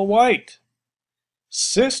Paula White.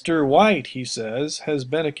 Sister White, he says, has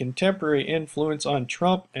been a contemporary influence on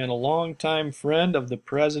Trump and a longtime friend of the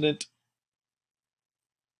president.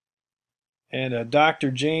 And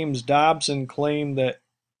Dr. James Dobson claimed that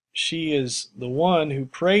she is the one who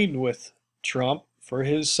prayed with Trump for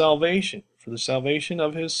his salvation, for the salvation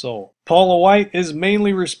of his soul. Paula White is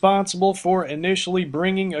mainly responsible for initially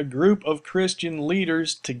bringing a group of Christian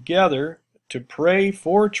leaders together to pray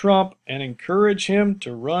for Trump and encourage him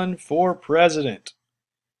to run for president.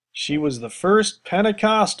 She was the first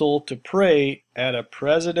Pentecostal to pray at a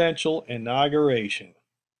presidential inauguration.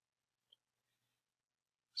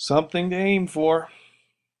 Something to aim for.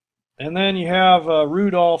 And then you have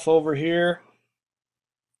Rudolph over here,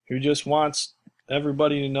 who just wants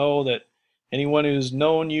everybody to know that anyone who's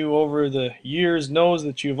known you over the years knows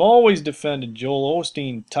that you've always defended Joel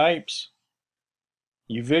Osteen types.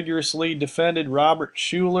 You vigorously defended Robert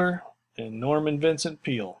Schuller and Norman Vincent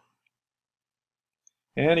Peale.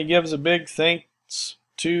 And he gives a big thanks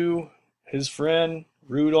to his friend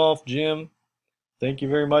Rudolph Jim. Thank you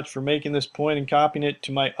very much for making this point and copying it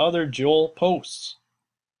to my other Joel posts.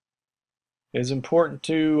 It's important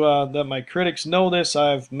that my critics know this.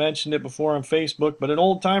 I've mentioned it before on Facebook, but an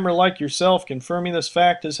old-timer like yourself confirming this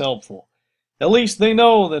fact is helpful. At least they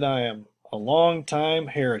know that I am a long-time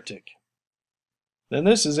heretic. Then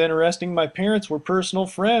this is interesting. My parents were personal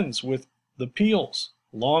friends with the Peels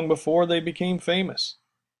long before they became famous.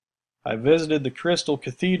 I visited the Crystal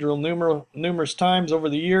Cathedral numerous times over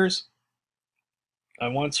the years. I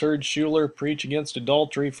once heard Schuller preach against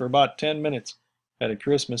adultery for about 10 minutes. At a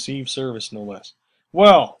Christmas Eve service, no less.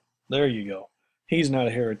 Well, there you go. He's not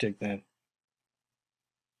a heretic then.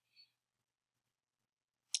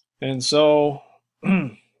 And so,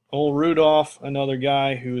 old Rudolph, another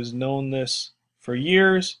guy who has known this for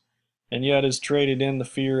years, and yet has traded in the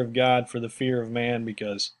fear of God for the fear of man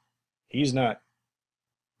because he's not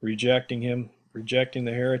rejecting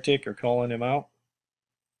the heretic or calling him out.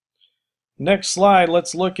 Next slide,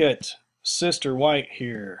 let's look at Sister White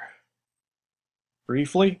here.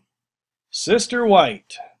 Briefly, Sister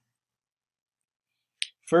White.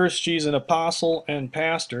 First, she's an apostle and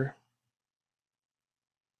pastor,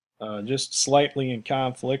 just slightly in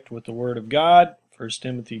conflict with the Word of God. 1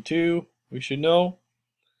 Timothy 2, we should know.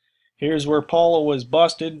 Here's where Paula was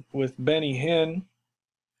busted with Benny Hinn,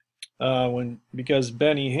 because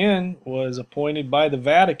Benny Hinn was appointed by the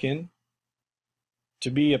Vatican to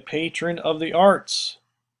be a patron of the arts.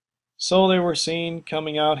 So they were seen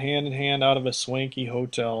coming out hand in hand out of a swanky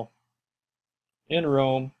hotel in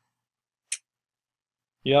Rome.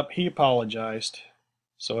 Yep, he apologized,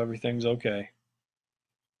 so everything's okay.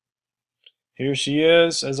 Here she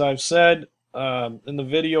is, as I've said in the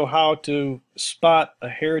video, how to spot a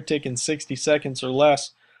heretic in 60 seconds or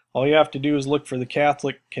less. All you have to do is look for the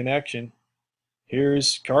Catholic connection.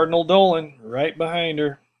 Here's Cardinal Dolan right behind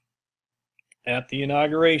her at the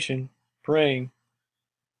inauguration, praying.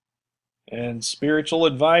 And spiritual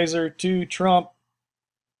advisor to Trump.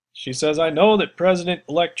 She says, I know that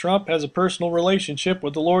President-elect Trump has a personal relationship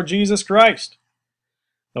with the Lord Jesus Christ.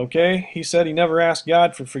 Okay, he said he never asked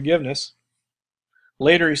God for forgiveness.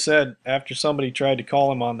 Later he said, after somebody tried to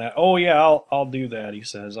call him on that, oh yeah, I'll do that, he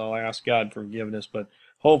says. I'll ask God for forgiveness, but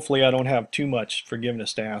hopefully I don't have too much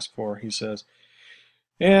forgiveness to ask for, he says.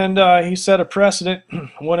 And he set a precedent.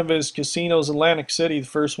 One of his casinos in Atlantic City, the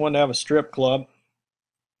first one to have a strip club,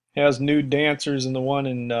 has nude dancers, and the one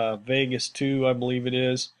in Vegas too, I believe it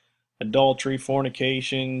is. Adultery,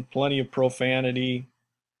 fornication, plenty of profanity.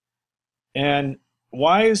 And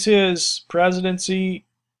why is his presidency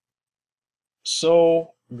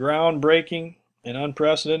so groundbreaking and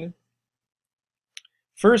unprecedented?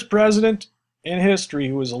 First president in history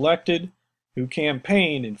who was elected who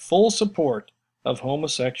campaigned in full support of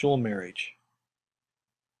homosexual marriage.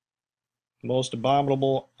 Most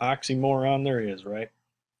abominable oxymoron there is, right?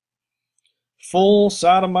 Full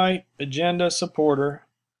sodomite agenda supporter.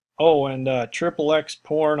 Oh, and XXX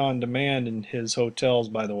porn on demand in his hotels,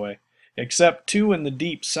 by the way. Except 2 in the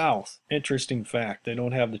Deep South. Interesting fact. They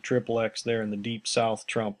don't have the XXX there in the Deep South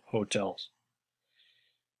Trump hotels.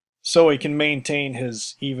 So he can maintain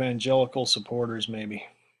his evangelical supporters, maybe.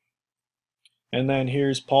 And then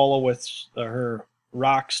here's Paula with her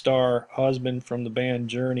rock star husband from the band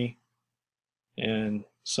Journey. And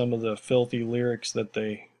some of the filthy lyrics that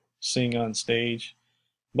they sing on stage.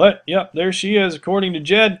 But, yep, there she is, according to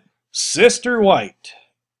Jed, Sister White.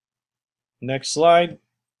 Next slide.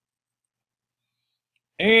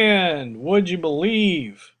 And would you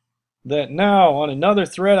believe that now on another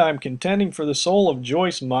thread I'm contending for the soul of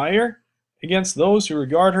Joyce Meyer against those who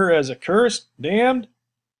regard her as accursed, damned?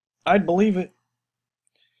 I'd believe it.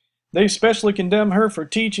 They especially condemn her for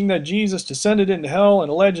teaching that Jesus descended into hell and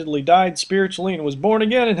allegedly died spiritually and was born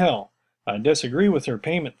again in hell. I disagree with her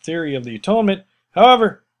payment theory of the atonement.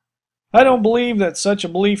 However, I don't believe that such a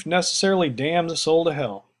belief necessarily damns a soul to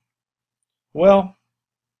hell. Well,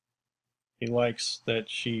 he likes that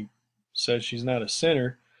she says she's not a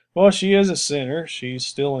sinner. Well, she is a sinner. She's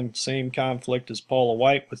still in the same conflict as Paula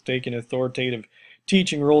White with taking authoritative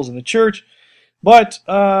teaching roles in the church. But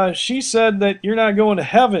she said that you're not going to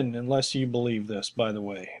heaven unless you believe this, by the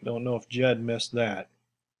way. Don't know if Jed missed that.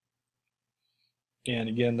 And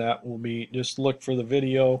again, that will be, just look for the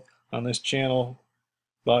video on this channel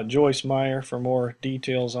about Joyce Meyer for more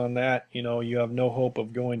details on that. You know, you have no hope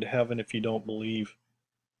of going to heaven if you don't believe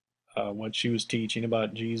what she was teaching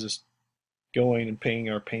about Jesus going and paying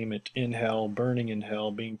our payment in hell, burning in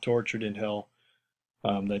hell, being tortured in hell,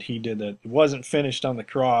 that he did that. It wasn't finished on the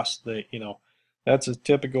cross. That, you know, that's a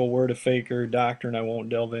typical word of faker doctrine. I won't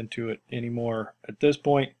delve into it anymore at this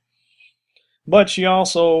point. But she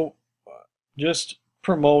also just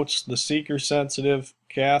promotes the seeker-sensitive,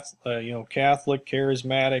 Catholic,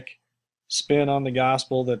 charismatic spin on the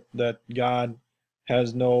gospel that God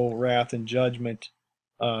has no wrath and judgment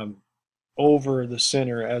over the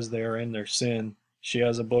sinner as they are in their sin. She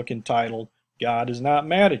has a book entitled God is Not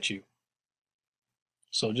Mad at You.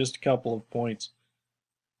 So just a couple of points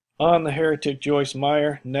on the heretic Joyce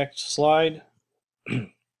Meyer. Next slide.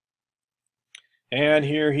 And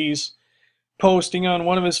here he's posting on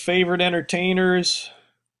one of his favorite entertainers,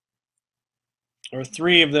 or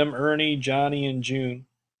three of them, Ernie, Johnny, and June,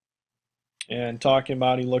 and talking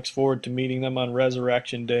about he looks forward to meeting them on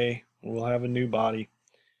Resurrection Day. We'll have a new body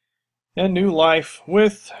and new life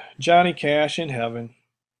with Johnny Cash in heaven,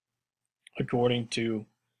 according to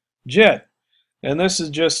Jed. And this is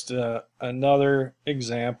just another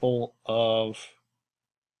example of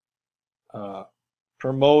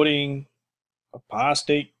promoting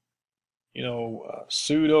apostate,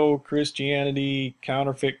 pseudo-Christianity,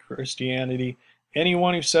 counterfeit Christianity.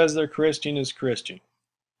 Anyone who says they're Christian is Christian.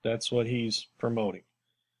 That's what he's promoting.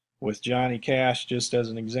 With Johnny Cash, just as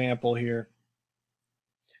an example here.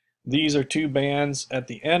 These are two bands at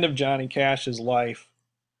the end of Johnny Cash's life.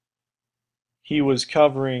 He was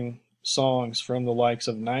covering songs from the likes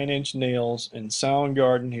of 9 Inch Nails and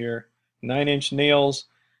Soundgarden here. 9 Inch Nails,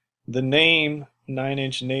 the name 9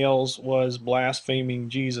 Inch Nails was blaspheming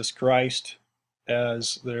Jesus Christ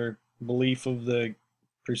as their belief of the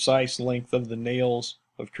precise length of the nails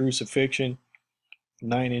of crucifixion.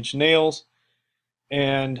 9 Inch Nails.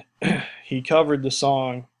 And he covered the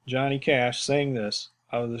song, Johnny Cash sang this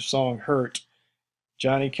out of the song Hurt.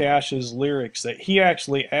 Johnny Cash's lyrics, that he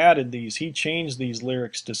actually added these, he changed these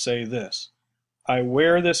lyrics to say this: I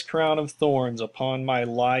wear this crown of thorns upon my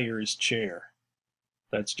liar's chair.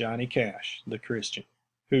 That's Johnny Cash, the Christian,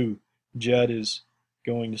 who Jed is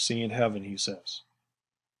going to see in heaven, he says.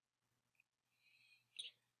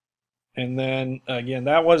 And then, again,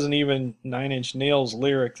 that wasn't even 9 Inch Nails'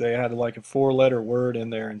 lyric. They had like a 4-letter word in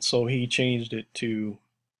there, and so he changed it to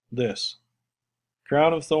this: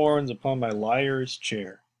 crown of thorns upon my liar's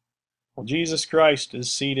chair. Well, Jesus Christ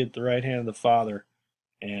is seated at the right hand of the Father,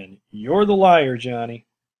 and you're the liar, Johnny.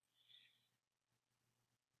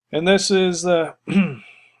 And this is the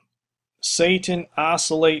Satan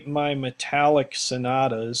oscillate my metallic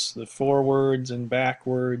sonatas, the forwards and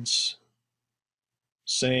backwards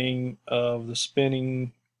saying of the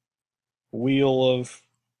spinning wheel of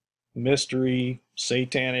mystery,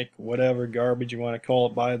 satanic, whatever garbage you want to call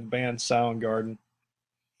it, by the band Soundgarden.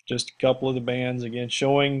 Just a couple of the bands, again,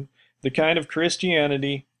 showing the kind of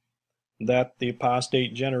Christianity that the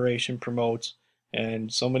apostate generation promotes.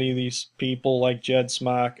 And so many of these people like Jed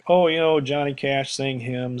Smock, oh, Johnny Cash sang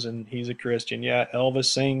hymns and he's a Christian. Yeah, Elvis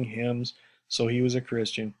sang hymns, so he was a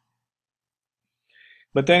Christian.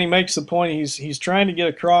 But then he makes the point, he's trying to get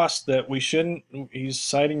across that we shouldn't, he's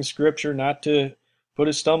citing scripture not to put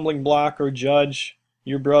a stumbling block or judge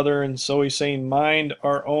your brother, and so he's saying mind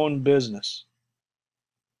our own business.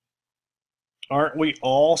 Aren't we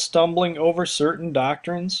all stumbling over certain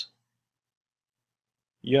doctrines?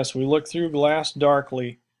 Yes, we look through glass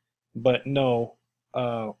darkly, but no,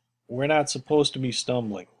 we're not supposed to be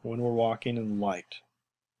stumbling when we're walking in the light.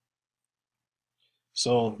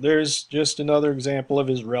 So there's just another example of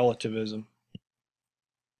his relativism.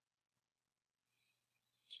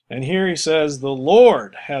 And here he says, the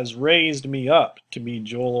Lord has raised me up to be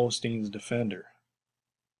Joel Osteen's defender.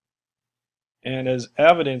 and as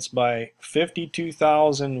evidenced by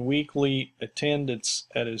 52,000 weekly attendance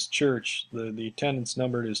at his church, the attendance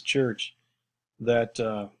number at his church,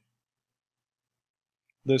 that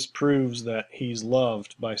this proves that he's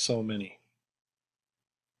loved by so many.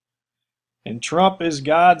 And Trump is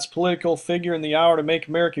God's political figure in the hour to make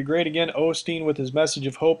America great again. Osteen, with his message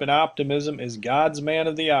of hope and optimism, is God's man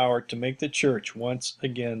of the hour to make the church once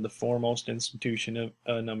again the foremost institution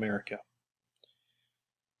in America.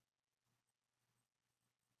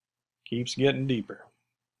 Keeps getting deeper.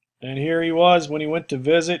 And here he was when he went to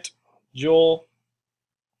visit Joel,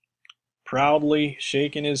 proudly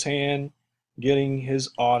shaking his hand, getting his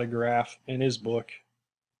autograph in his book.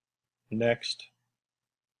 Next.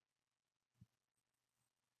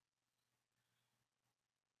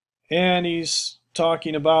 And he's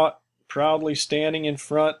talking about proudly standing in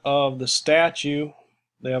front of the statue.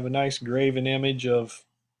 They have a nice graven image of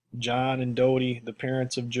John and Dodie, the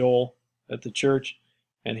parents of Joel, at the church,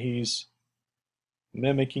 and he's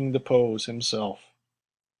mimicking the pose himself.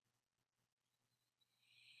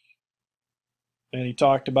 And he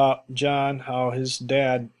talked about John, how his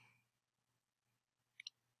dad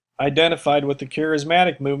identified with the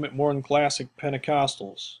charismatic movement more than classic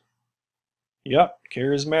Pentecostals. Yep,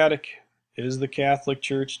 charismatic is the Catholic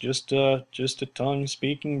Church, just a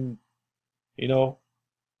tongue-speaking,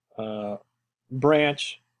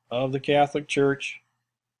 branch of the Catholic Church.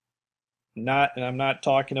 And I'm not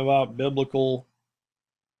talking about biblical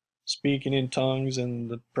speaking in tongues and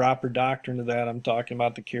the proper doctrine of that. I'm talking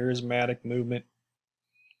about the charismatic movement,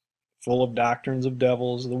 full of doctrines of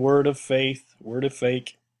devils, the word of faith, word of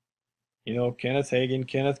fake. Kenneth Hagin,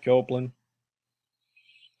 Kenneth Copeland.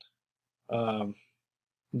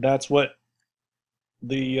 That's what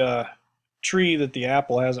the tree that the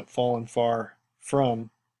apple hasn't fallen far from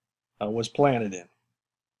was planted in.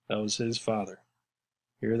 That was his father.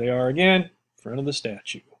 Here they are again, in front of the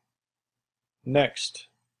statue. Next.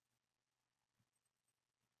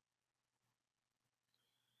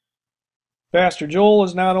 Pastor Joel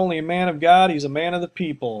is not only a man of God, he's a man of the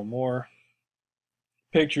people. More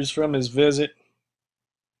pictures from his visit.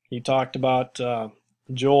 He talked about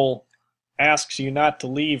Joel asks you not to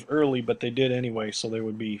leave early, but they did anyway, so they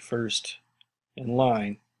would be first in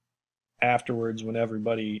line afterwards when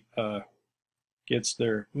everybody gets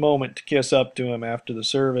their moment to kiss up to him after the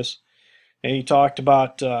service. And he talked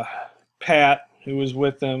about Pat, who was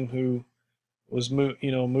with them, who was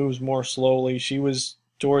moves more slowly. She was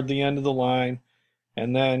toward the end of the line,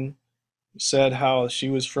 and then said how she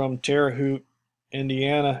was from Terre Haute,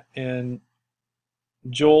 Indiana, and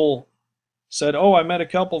Joel said, "Oh, I met a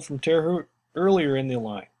couple from Terre Haute earlier in the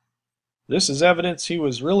line." This is evidence he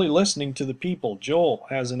was really listening to the people. Joel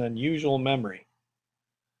has an unusual memory.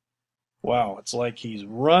 Wow, it's like he's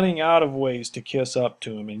running out of ways to kiss up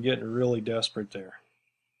to him and getting really desperate there.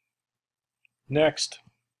 Next.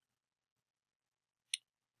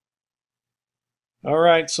 All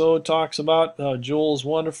right, so it talks about Joel's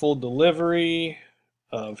wonderful delivery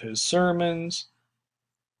of his sermons.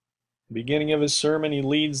 Beginning of his sermon, he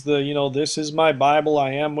leads this is my Bible,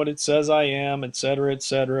 I am what it says I am, etc.,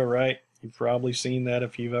 etc., right? You've probably seen that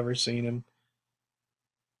if you've ever seen him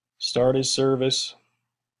start his service.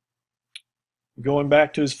 Going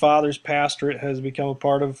back to his father's pastorate has become a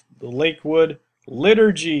part of the Lakewood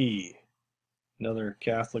liturgy. Another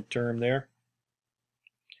Catholic term there.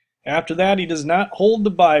 After that, he does not hold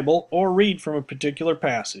the Bible or read from a particular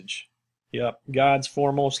passage. Yep, God's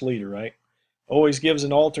foremost leader, right? Always gives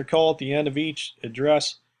an altar call at the end of each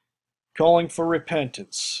address, calling for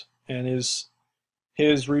repentance. And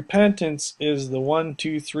his repentance is the 1,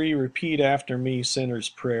 2, 3, repeat after me sinner's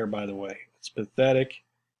prayer, by the way. It's pathetic,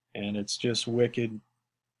 and it's just wicked.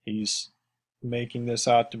 He's making this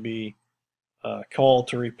out to be a call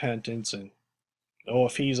to repentance. And,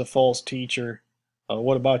 if he's a false teacher,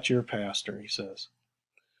 what about your pastor, he says.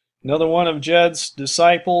 Another one of Jed's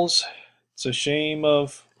disciples. It's a shame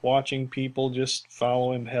of watching people just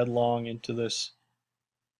follow him headlong into this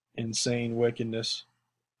insane wickedness.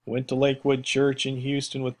 Went to Lakewood Church in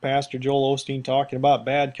Houston with Pastor Joel Osteen talking about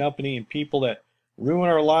bad company and people that ruin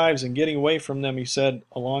our lives and getting away from them. He said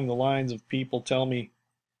along the lines of, people tell me,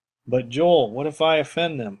 "But Joel, what if I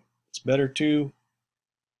offend them? It's better to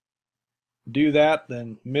do that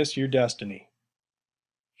than miss your destiny."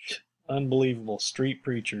 Unbelievable. Street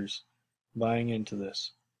preachers buying into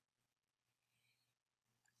this.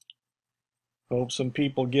 Hope some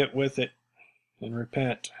people get with it and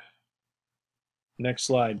repent. Next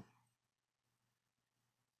slide.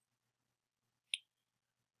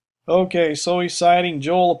 Okay, so he's citing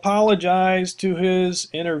Joel apologized to his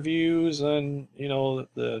interviews and,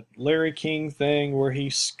 the Larry King thing where he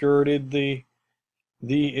skirted the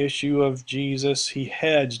the issue of Jesus. He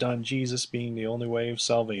hedged on Jesus being the only way of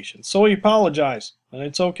salvation. So he apologized, and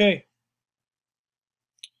it's okay.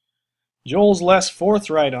 Joel's less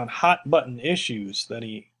forthright on hot-button issues than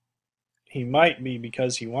he might be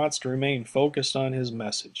because he wants to remain focused on his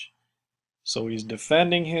message. So he's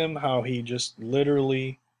defending him, how he just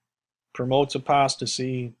literally promotes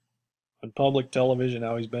apostasy on public television,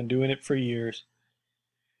 how he's been doing it for years.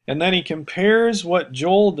 And then he compares what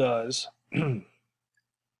Joel does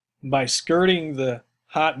by skirting the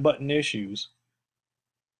hot button issues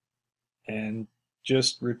and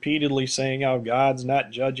just repeatedly saying how God's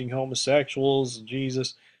not judging homosexuals,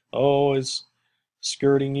 Jesus, is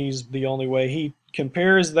skirting, he's the only way. He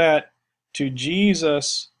compares that to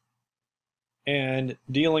Jesus and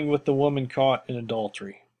dealing with the woman caught in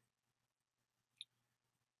adultery.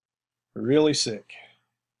 Really sick.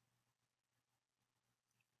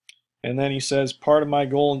 And then he says, part of my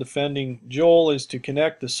goal in defending Joel is to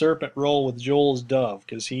connect the serpent role with Joel's dove,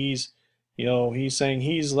 because he's saying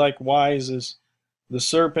he's like wise as the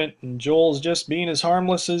serpent, and Joel's just being as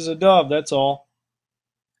harmless as a dove, that's all.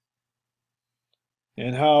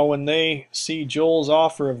 And how when they see Joel's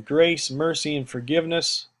offer of grace, mercy, and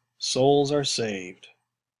forgiveness, souls are saved.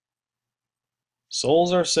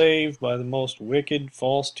 Souls are saved by the most wicked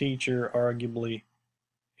false teacher, arguably,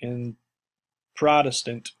 in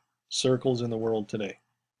Protestant circles in the world today.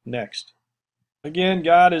 Next. Again,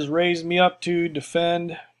 God has raised me up to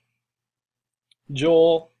defend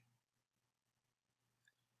Joel,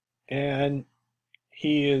 and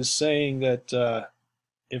he is saying that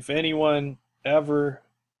if there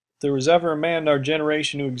was ever a man in our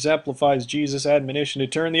generation who exemplifies Jesus' admonition to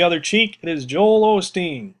turn the other cheek, it is Joel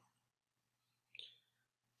Osteen.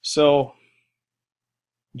 So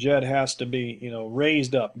Jed has to be,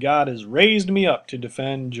 raised up. God has raised me up to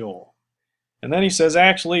defend Joel. And then he says,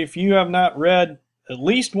 actually, if you have not read at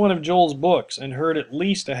least one of Joel's books and heard at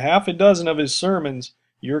least a half a dozen of his sermons,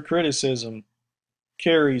 your criticism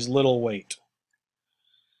carries little weight.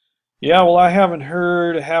 Yeah, well, I haven't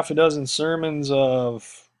heard a half a dozen sermons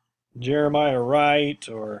of Jeremiah Wright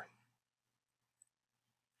or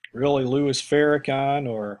really Louis Farrakhan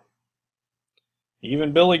or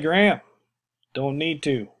even Billy Graham. Don't need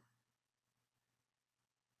to.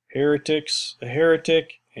 Heretic's a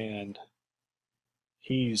heretic, and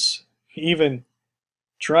he's even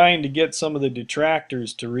trying to get some of the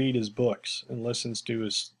detractors to read his books and listens to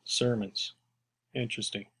his sermons.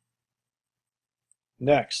 Interesting.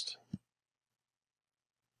 Next.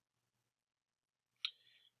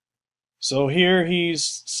 So here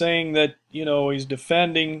he's saying that, he's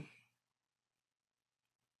defending,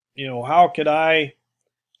 how could I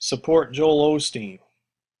support Joel Osteen?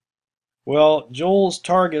 Well, Joel's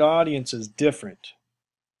target audience is different.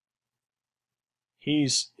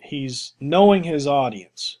 He's knowing his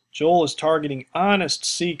audience. Joel is targeting honest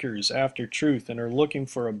seekers after truth and are looking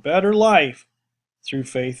for a better life through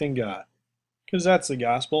faith in God. Because that's the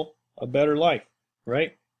gospel, a better life,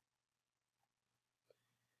 right?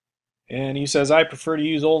 And he says, I prefer to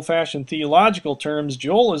use old-fashioned theological terms.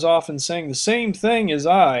 Joel is often saying the same thing as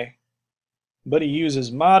I, but he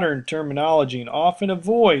uses modern terminology and often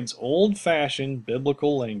avoids old-fashioned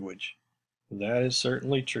biblical language. That is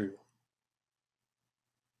certainly true.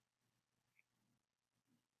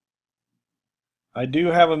 I do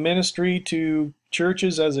have a ministry to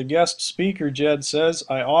churches as a guest speaker, Jed says.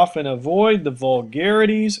 I often avoid the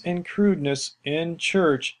vulgarities and crudeness in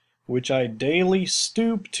church which I daily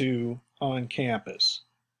stoop to on campus.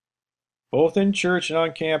 Both in church and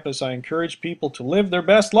on campus, I encourage people to live their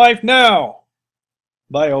best life now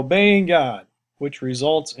by obeying God, which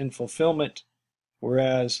results in fulfillment,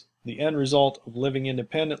 whereas the end result of living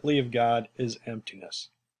independently of God is emptiness.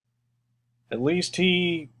 At least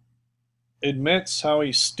he admits how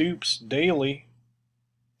he stoops daily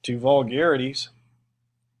to vulgarities.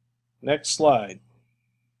 Next slide.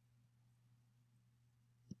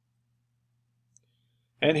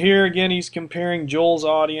 And here again he's comparing Joel's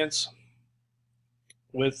audience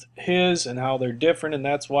with his and how they're different, and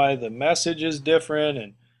that's why the message is different,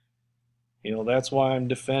 and that's why I'm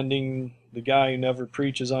defending the guy who never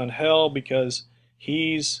preaches on hell, because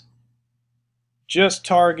he's just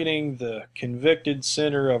targeting the convicted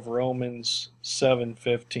sinner of Romans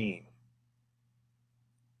 7:15.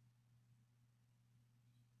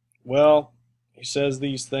 Well, he says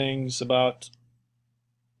these things about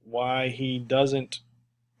why he doesn't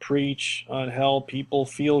preach on hell. People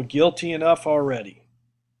feel guilty enough already.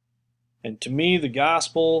 And to me, the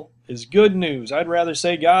gospel is good news. I'd rather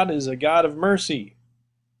say God is a God of mercy.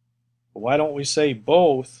 But why don't we say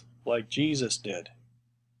both like Jesus did?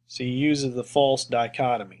 See, he uses the false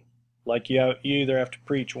dichotomy. Like you either have to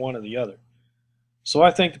preach one or the other. So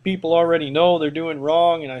I think the people already know they're doing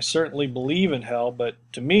wrong, and I certainly believe in hell, but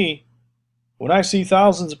to me, when I see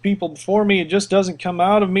thousands of people before me, it just doesn't come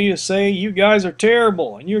out of me to say, you guys are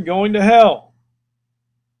terrible and you're going to hell.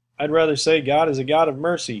 I'd rather say God is a God of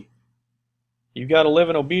mercy. You've got to live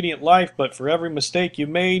an obedient life, but for every mistake you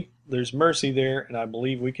made, there's mercy there, and I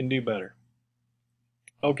believe we can do better.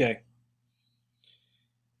 Okay.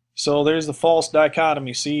 So there's the false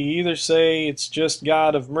dichotomy. See, you either say it's just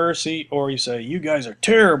God of mercy, or you say, you guys are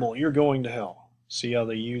terrible, you're going to hell. See how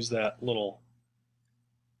they use that little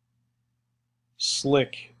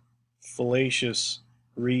slick, fallacious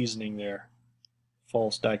reasoning there.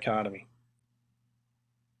 False dichotomy.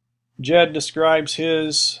 Jed describes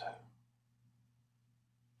his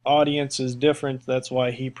audience as different. That's why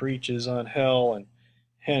he preaches on hell.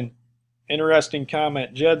 And interesting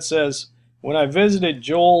comment. Jed says, when I visited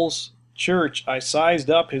Joel's church, I sized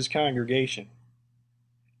up his congregation.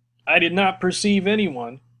 I did not perceive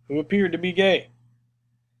anyone who appeared to be gay.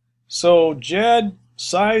 So Jed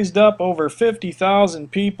sized up over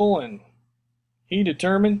 50,000 people, and he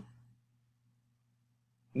determined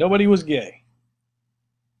nobody was gay.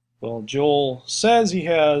 Well, Joel says he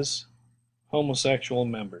has homosexual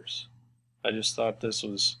members. I just thought this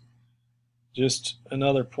was just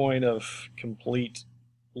another point of complete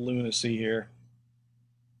lunacy here.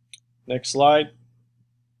 Next slide.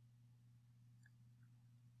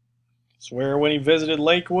 It's where when he visited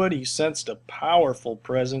Lakewood, he sensed a powerful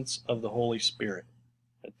presence of the Holy Spirit.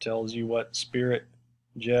 It tells you what spirit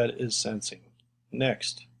Jed is sensing.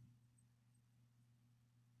 Next.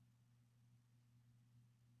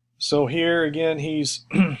 So here again he's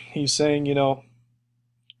saying,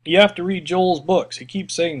 you have to read Joel's books. He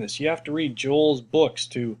keeps saying this. You have to read Joel's books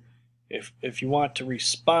to if you want to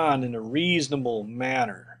respond in a reasonable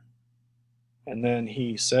manner. And then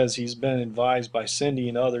he says he's been advised by Cindy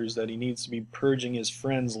and others that he needs to be purging his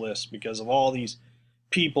friends list because of all these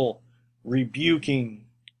people rebuking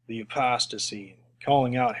the apostasy and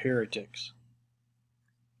calling out heretics.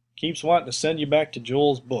 Keeps wanting to send you back to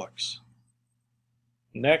Joel's books.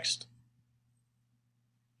 Next.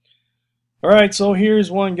 Alright, so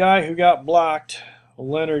here's one guy who got blocked.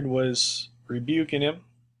 Leonard was rebuking him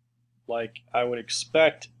like I would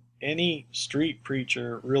expect any street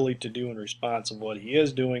preacher really to do in response of what he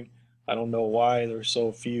is doing. I don't know why there's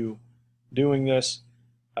so few doing this.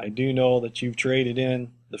 I do know that you've traded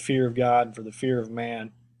in the fear of God for the fear of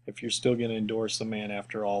man if you're still going to endorse the man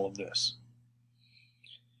after all of this.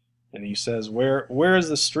 And he says, where is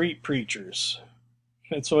the street preachers?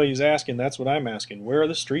 That's what he's asking. That's what I'm asking. Where are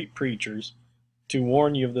the street preachers to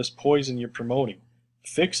warn you of this poison you're promoting?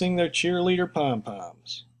 Fixing their cheerleader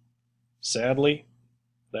pom-poms. Sadly,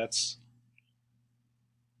 that's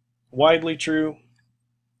widely true.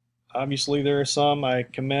 Obviously, there are some. I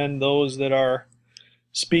commend those that are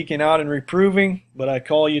speaking out and reproving, but I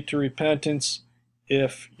call you to repentance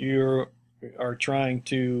if you are trying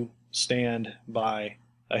to stand by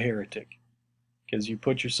a heretic, because you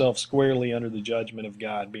put yourself squarely under the judgment of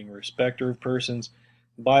God, being a respecter of persons.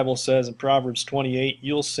 The Bible says in Proverbs 28,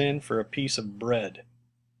 you'll sin for a piece of bread.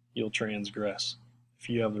 You'll transgress if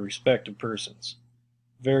you have the respect of persons.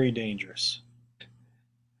 Very dangerous.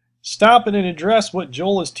 Stop it and address what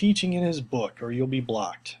Joel is teaching in his book, or you'll be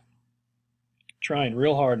blocked. Trying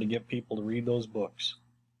real hard to get people to read those books.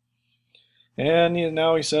 And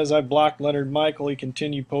now he says, I blocked Leonard Michael. He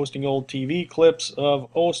continued posting old TV clips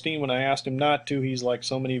of Osteen when I asked him not to. He's like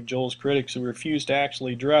so many of Joel's critics who refuse to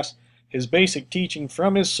actually address his basic teaching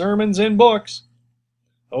from his sermons and books.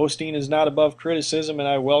 Osteen is not above criticism, and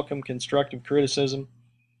I welcome constructive criticism.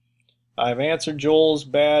 I've answered Joel's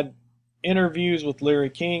bad interviews with Larry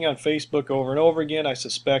King on Facebook over and over again. I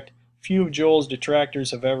suspect few of Joel's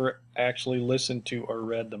detractors have ever actually listened to or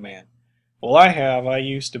read the man. Well, I have. I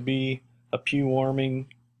used to be a pew-warming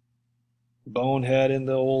bonehead in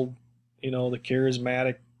the old, the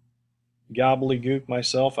charismatic gobbledygook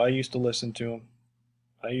myself. I used to listen to him.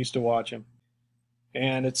 I used to watch him.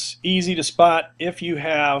 And it's easy to spot if you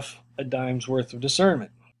have a dime's worth of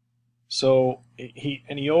discernment. So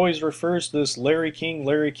he always refers to this Larry King,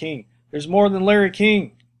 Larry King. There's more than Larry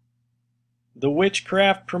King. The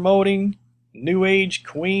witchcraft promoting New Age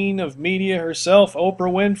queen of media herself,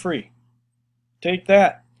 Oprah Winfrey. Take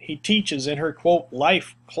that. He teaches in her, quote,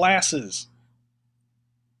 life classes.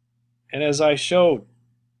 And as I showed,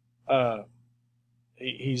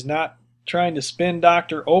 he's not trying to spin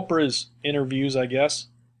Dr. Oprah's interviews, I guess,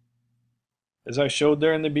 as I showed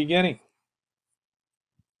there in the beginning.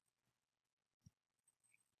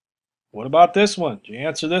 What about this one? Did you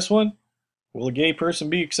answer this one? Will a gay person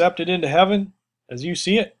be accepted into heaven as you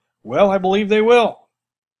see it? Well, I believe they will.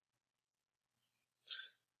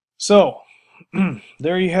 So,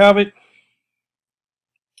 there you have it.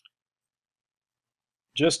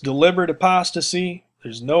 Just deliberate apostasy.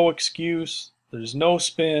 There's no excuse. There's no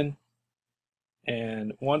spin.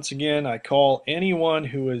 And once again, I call anyone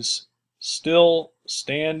who is still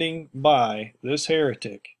standing by this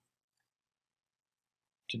heretic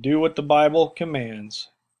to do what the Bible commands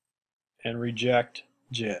and reject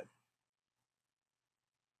Jed.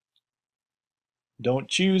 Don't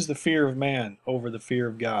choose the fear of man over the fear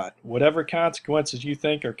of God. Whatever consequences you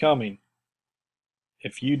think are coming,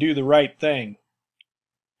 if you do the right thing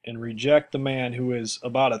and reject the man who is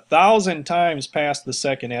about 1,000 times past the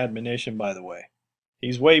second admonition, by the way.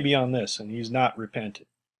 He's way beyond this, and he's not repented.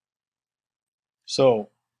 So,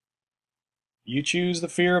 you choose the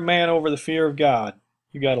fear of man over the fear of God,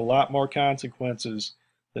 you got a lot more consequences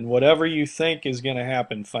than whatever you think is going to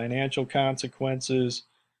happen. Financial consequences,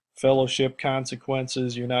 fellowship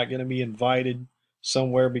consequences. You're not going to be invited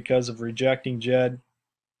somewhere because of rejecting Jed.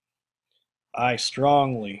 I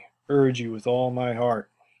strongly urge you with all my heart,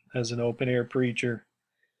 as an open-air preacher,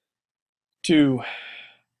 to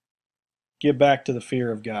get back to the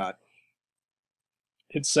fear of God.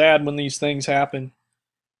 It's sad when these things happen,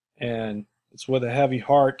 and it's with a heavy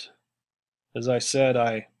heart. As I said,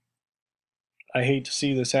 I hate to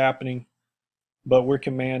see this happening, but we're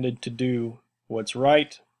commanded to do what's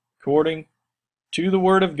right according to the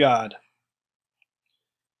Word of God.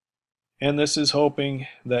 And this is hoping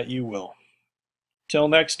that you will. Till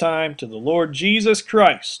next time, to the Lord Jesus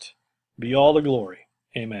Christ be all the glory.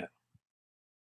 Amen.